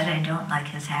I said I don't like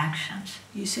his actions?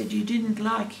 You said you didn't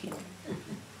like him.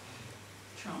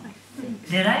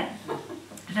 Did I?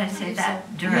 Did I say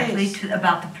that directly Yes.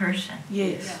 about the person?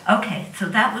 Yes. Okay, so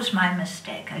that was my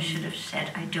mistake. I should have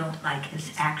said I don't like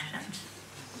his actions.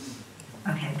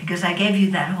 Okay, because I gave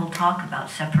you that whole talk about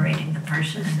separating the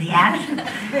person and the action,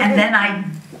 and then I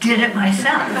did it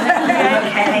myself.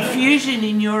 Okay. Confusion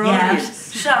in your Yes. audience.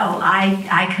 So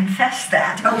I confess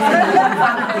that.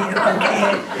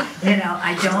 Okay. You know,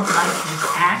 I don't like his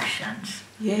actions.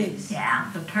 Yes. Yeah,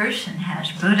 the person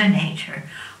has Buddha nature.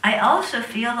 I also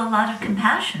feel a lot of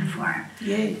compassion for him.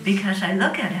 Yes. Because I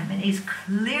look at him and he's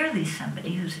clearly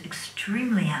somebody who's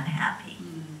extremely unhappy.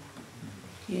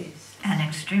 Yes. And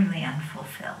extremely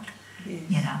unfulfilled. Yes.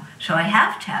 You know, so I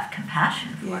have to have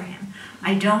compassion for Yeah. him.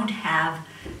 I don't have,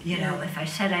 you know, Yeah. if I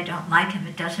said I don't like him,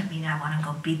 it doesn't mean I want to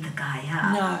go beat the guy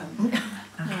up. No.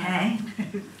 Okay?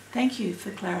 Thank you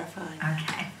for clarifying.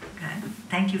 Okay, good.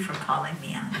 Thank you for calling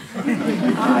me on.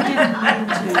 I didn't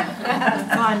mean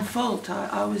to find fault.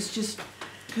 I was just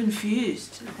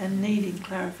confused and needing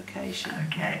clarification.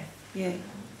 Okay. Yeah.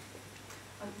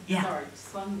 Yeah. Sorry,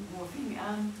 just one more thing.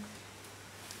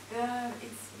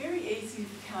 It's very easy to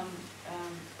become,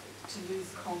 to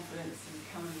lose confidence and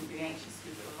become a little bit anxious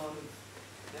with a lot of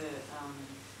the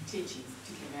teachings,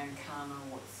 particularly around karma,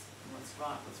 what's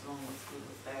right, what's wrong, what's good,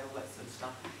 what's bad, all that sort of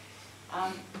stuff.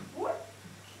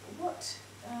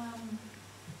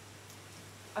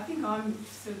 I think I'm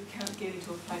sort of getting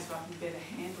to a place where I can better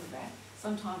handle that.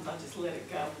 Sometimes I just let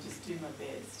it go and just do my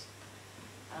best.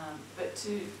 But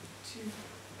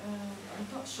I'm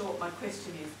not sure what my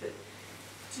question is, but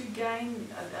to gain,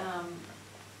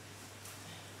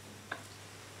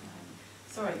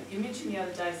 sorry, you mentioned the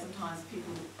other day sometimes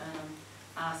people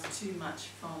ask too much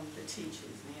from the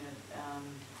teachers, you know,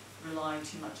 relying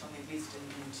too much on their wisdom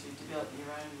and to develop your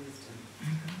own wisdom.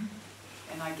 Mm-hmm.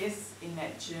 And I guess in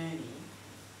that journey,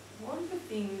 what are the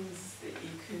things that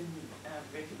you can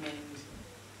recommend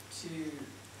to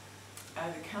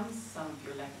overcome some of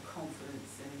your lack of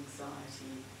confidence and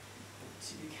anxiety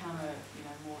to become a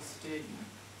more sturdy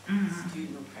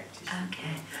student or practitioner?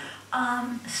 Okay.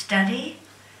 Study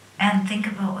and think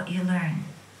about what you learn.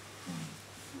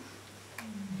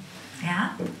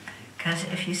 Yeah? Because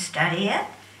if you study it,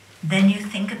 then you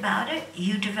think about it,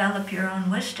 you develop your own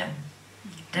wisdom.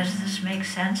 Does this make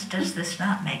sense? Does this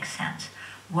not make sense?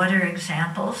 What are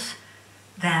examples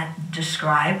that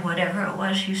describe whatever it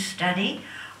was you study?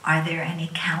 Are there any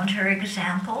counter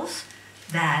examples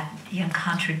that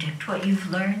contradict what you've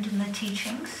learned in the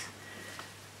teachings?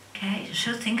 Okay,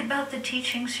 so think about the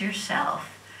teachings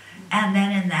yourself. And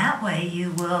then in that way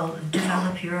you will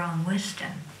develop your own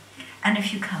wisdom. And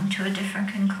if you come to a different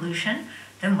conclusion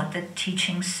than what the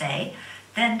teachings say,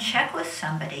 then check with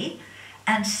somebody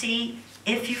and see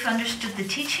if you've understood the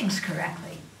teachings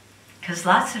correctly. Because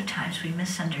lots of times we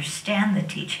misunderstand the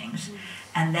teachings,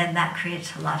 and then that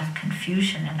creates a lot of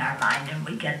confusion in our mind, and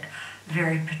we get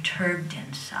very perturbed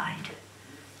inside.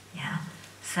 Yeah.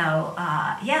 So,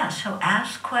 so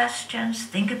ask questions,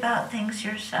 think about things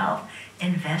yourself,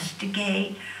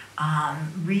 investigate,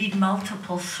 read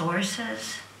multiple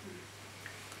sources.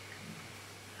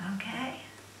 Okay?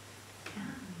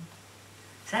 Yeah.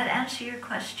 Does that answer your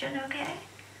question okay?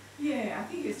 Yeah, I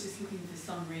think it's just looking for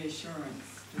some reassurance.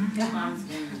 At times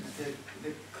when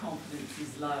the confidence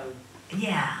is low.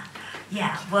 Yeah.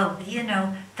 Well,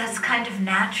 that's kind of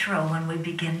natural when we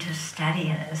begin to study,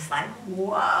 and it's like,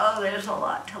 whoa, there's a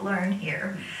lot to learn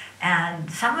here.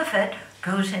 And some of it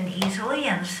goes in easily,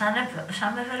 and some of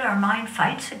it our mind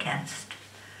fights against.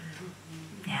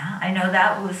 Yeah, I know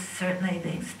that was certainly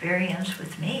the experience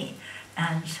with me.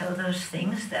 And so those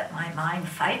things that my mind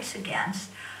fights against,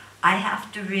 I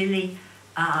have to really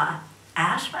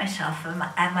ask myself, am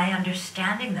I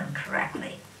understanding them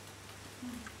correctly?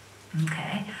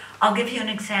 Okay, I'll give you an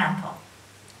example.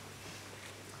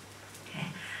 Okay,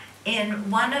 in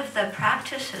one of the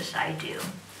practices I do,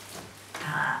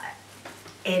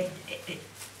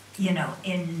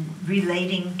 in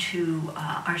relating to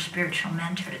our spiritual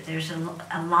mentor, there's a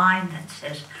line that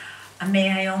says, "May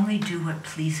I only do what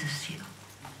pleases you."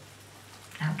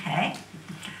 Okay?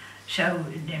 So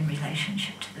in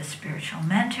relationship to the spiritual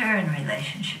mentor, in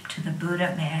relationship to the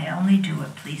Buddha, may I only do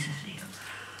what pleases you.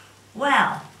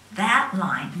 Well, that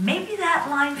line, maybe that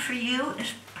line for you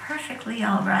is perfectly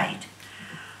all right.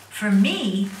 For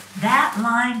me, that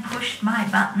line pushed my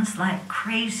buttons like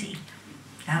crazy.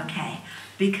 Okay?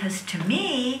 Because to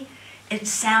me, it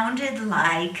sounded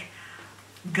like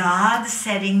God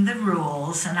setting the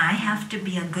rules, and I have to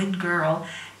be a good girl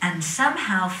and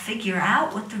somehow figure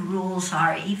out what the rules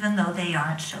are, even though they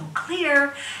aren't so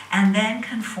clear, and then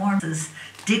conform to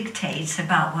dictates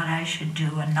about what I should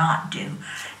do and not do,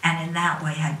 and in that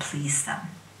way I please them.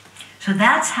 So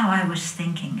that's how I was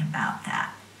thinking about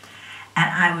that. And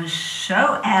I was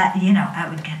so, I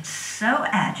would get so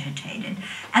agitated.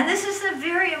 And this is a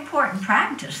very important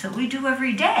practice that we do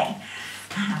every day.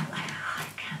 And I'm like, I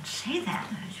can't say that.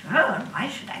 Why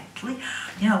should I please?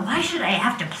 Why should I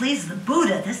have to please the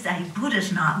Buddha?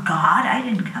 Buddha's not God. I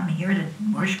didn't come here to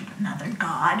worship another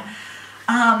God.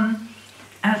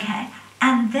 Okay,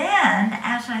 and then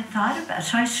as I thought about it,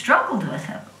 so I struggled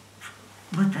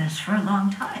with this for a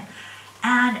long time.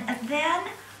 And then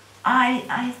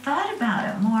I thought about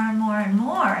it more and more and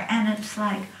more, and it's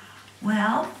like,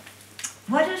 well,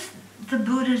 what is the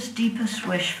Buddha's deepest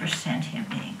wish for sentient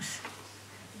beings?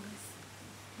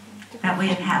 That we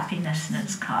have happiness and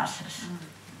its causes.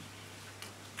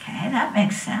 Okay, that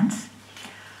makes sense.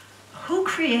 Who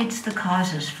creates the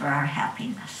causes for our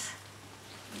happiness?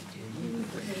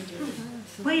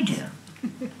 We do.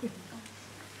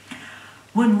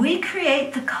 When we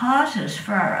create the causes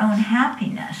for our own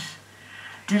happiness,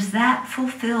 does that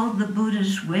fulfill the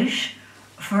Buddha's wish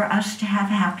for us to have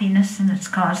happiness and its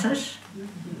causes?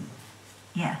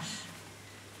 Yes.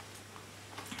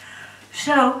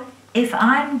 So, if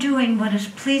I'm doing what is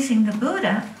pleasing the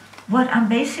Buddha, what I'm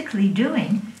basically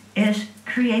doing is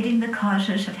creating the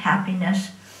causes of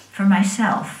happiness for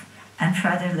myself and for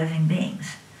other living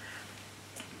beings.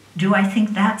 Do I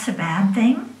think that's a bad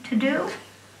thing to do?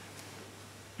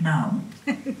 No.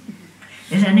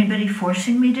 Is anybody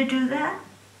forcing me to do that?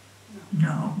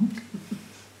 No.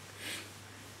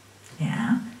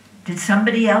 Yeah. Did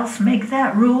somebody else make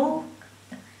that rule?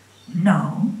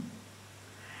 No.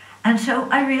 And so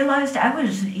I realized I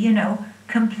was,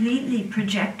 completely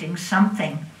projecting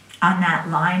something on that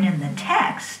line in the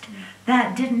text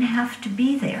that didn't have to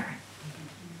be there.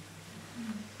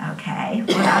 Okay?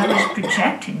 What I was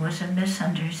projecting was a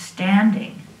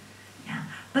misunderstanding. Yeah.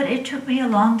 But it took me a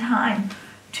long time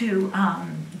to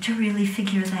really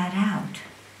figure that out.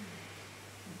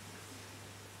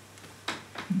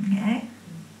 Okay?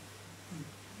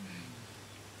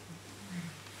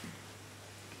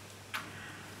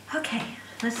 Okay,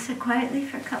 let's sit quietly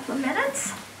for a couple of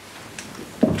minutes,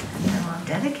 and then we'll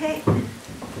dedicate.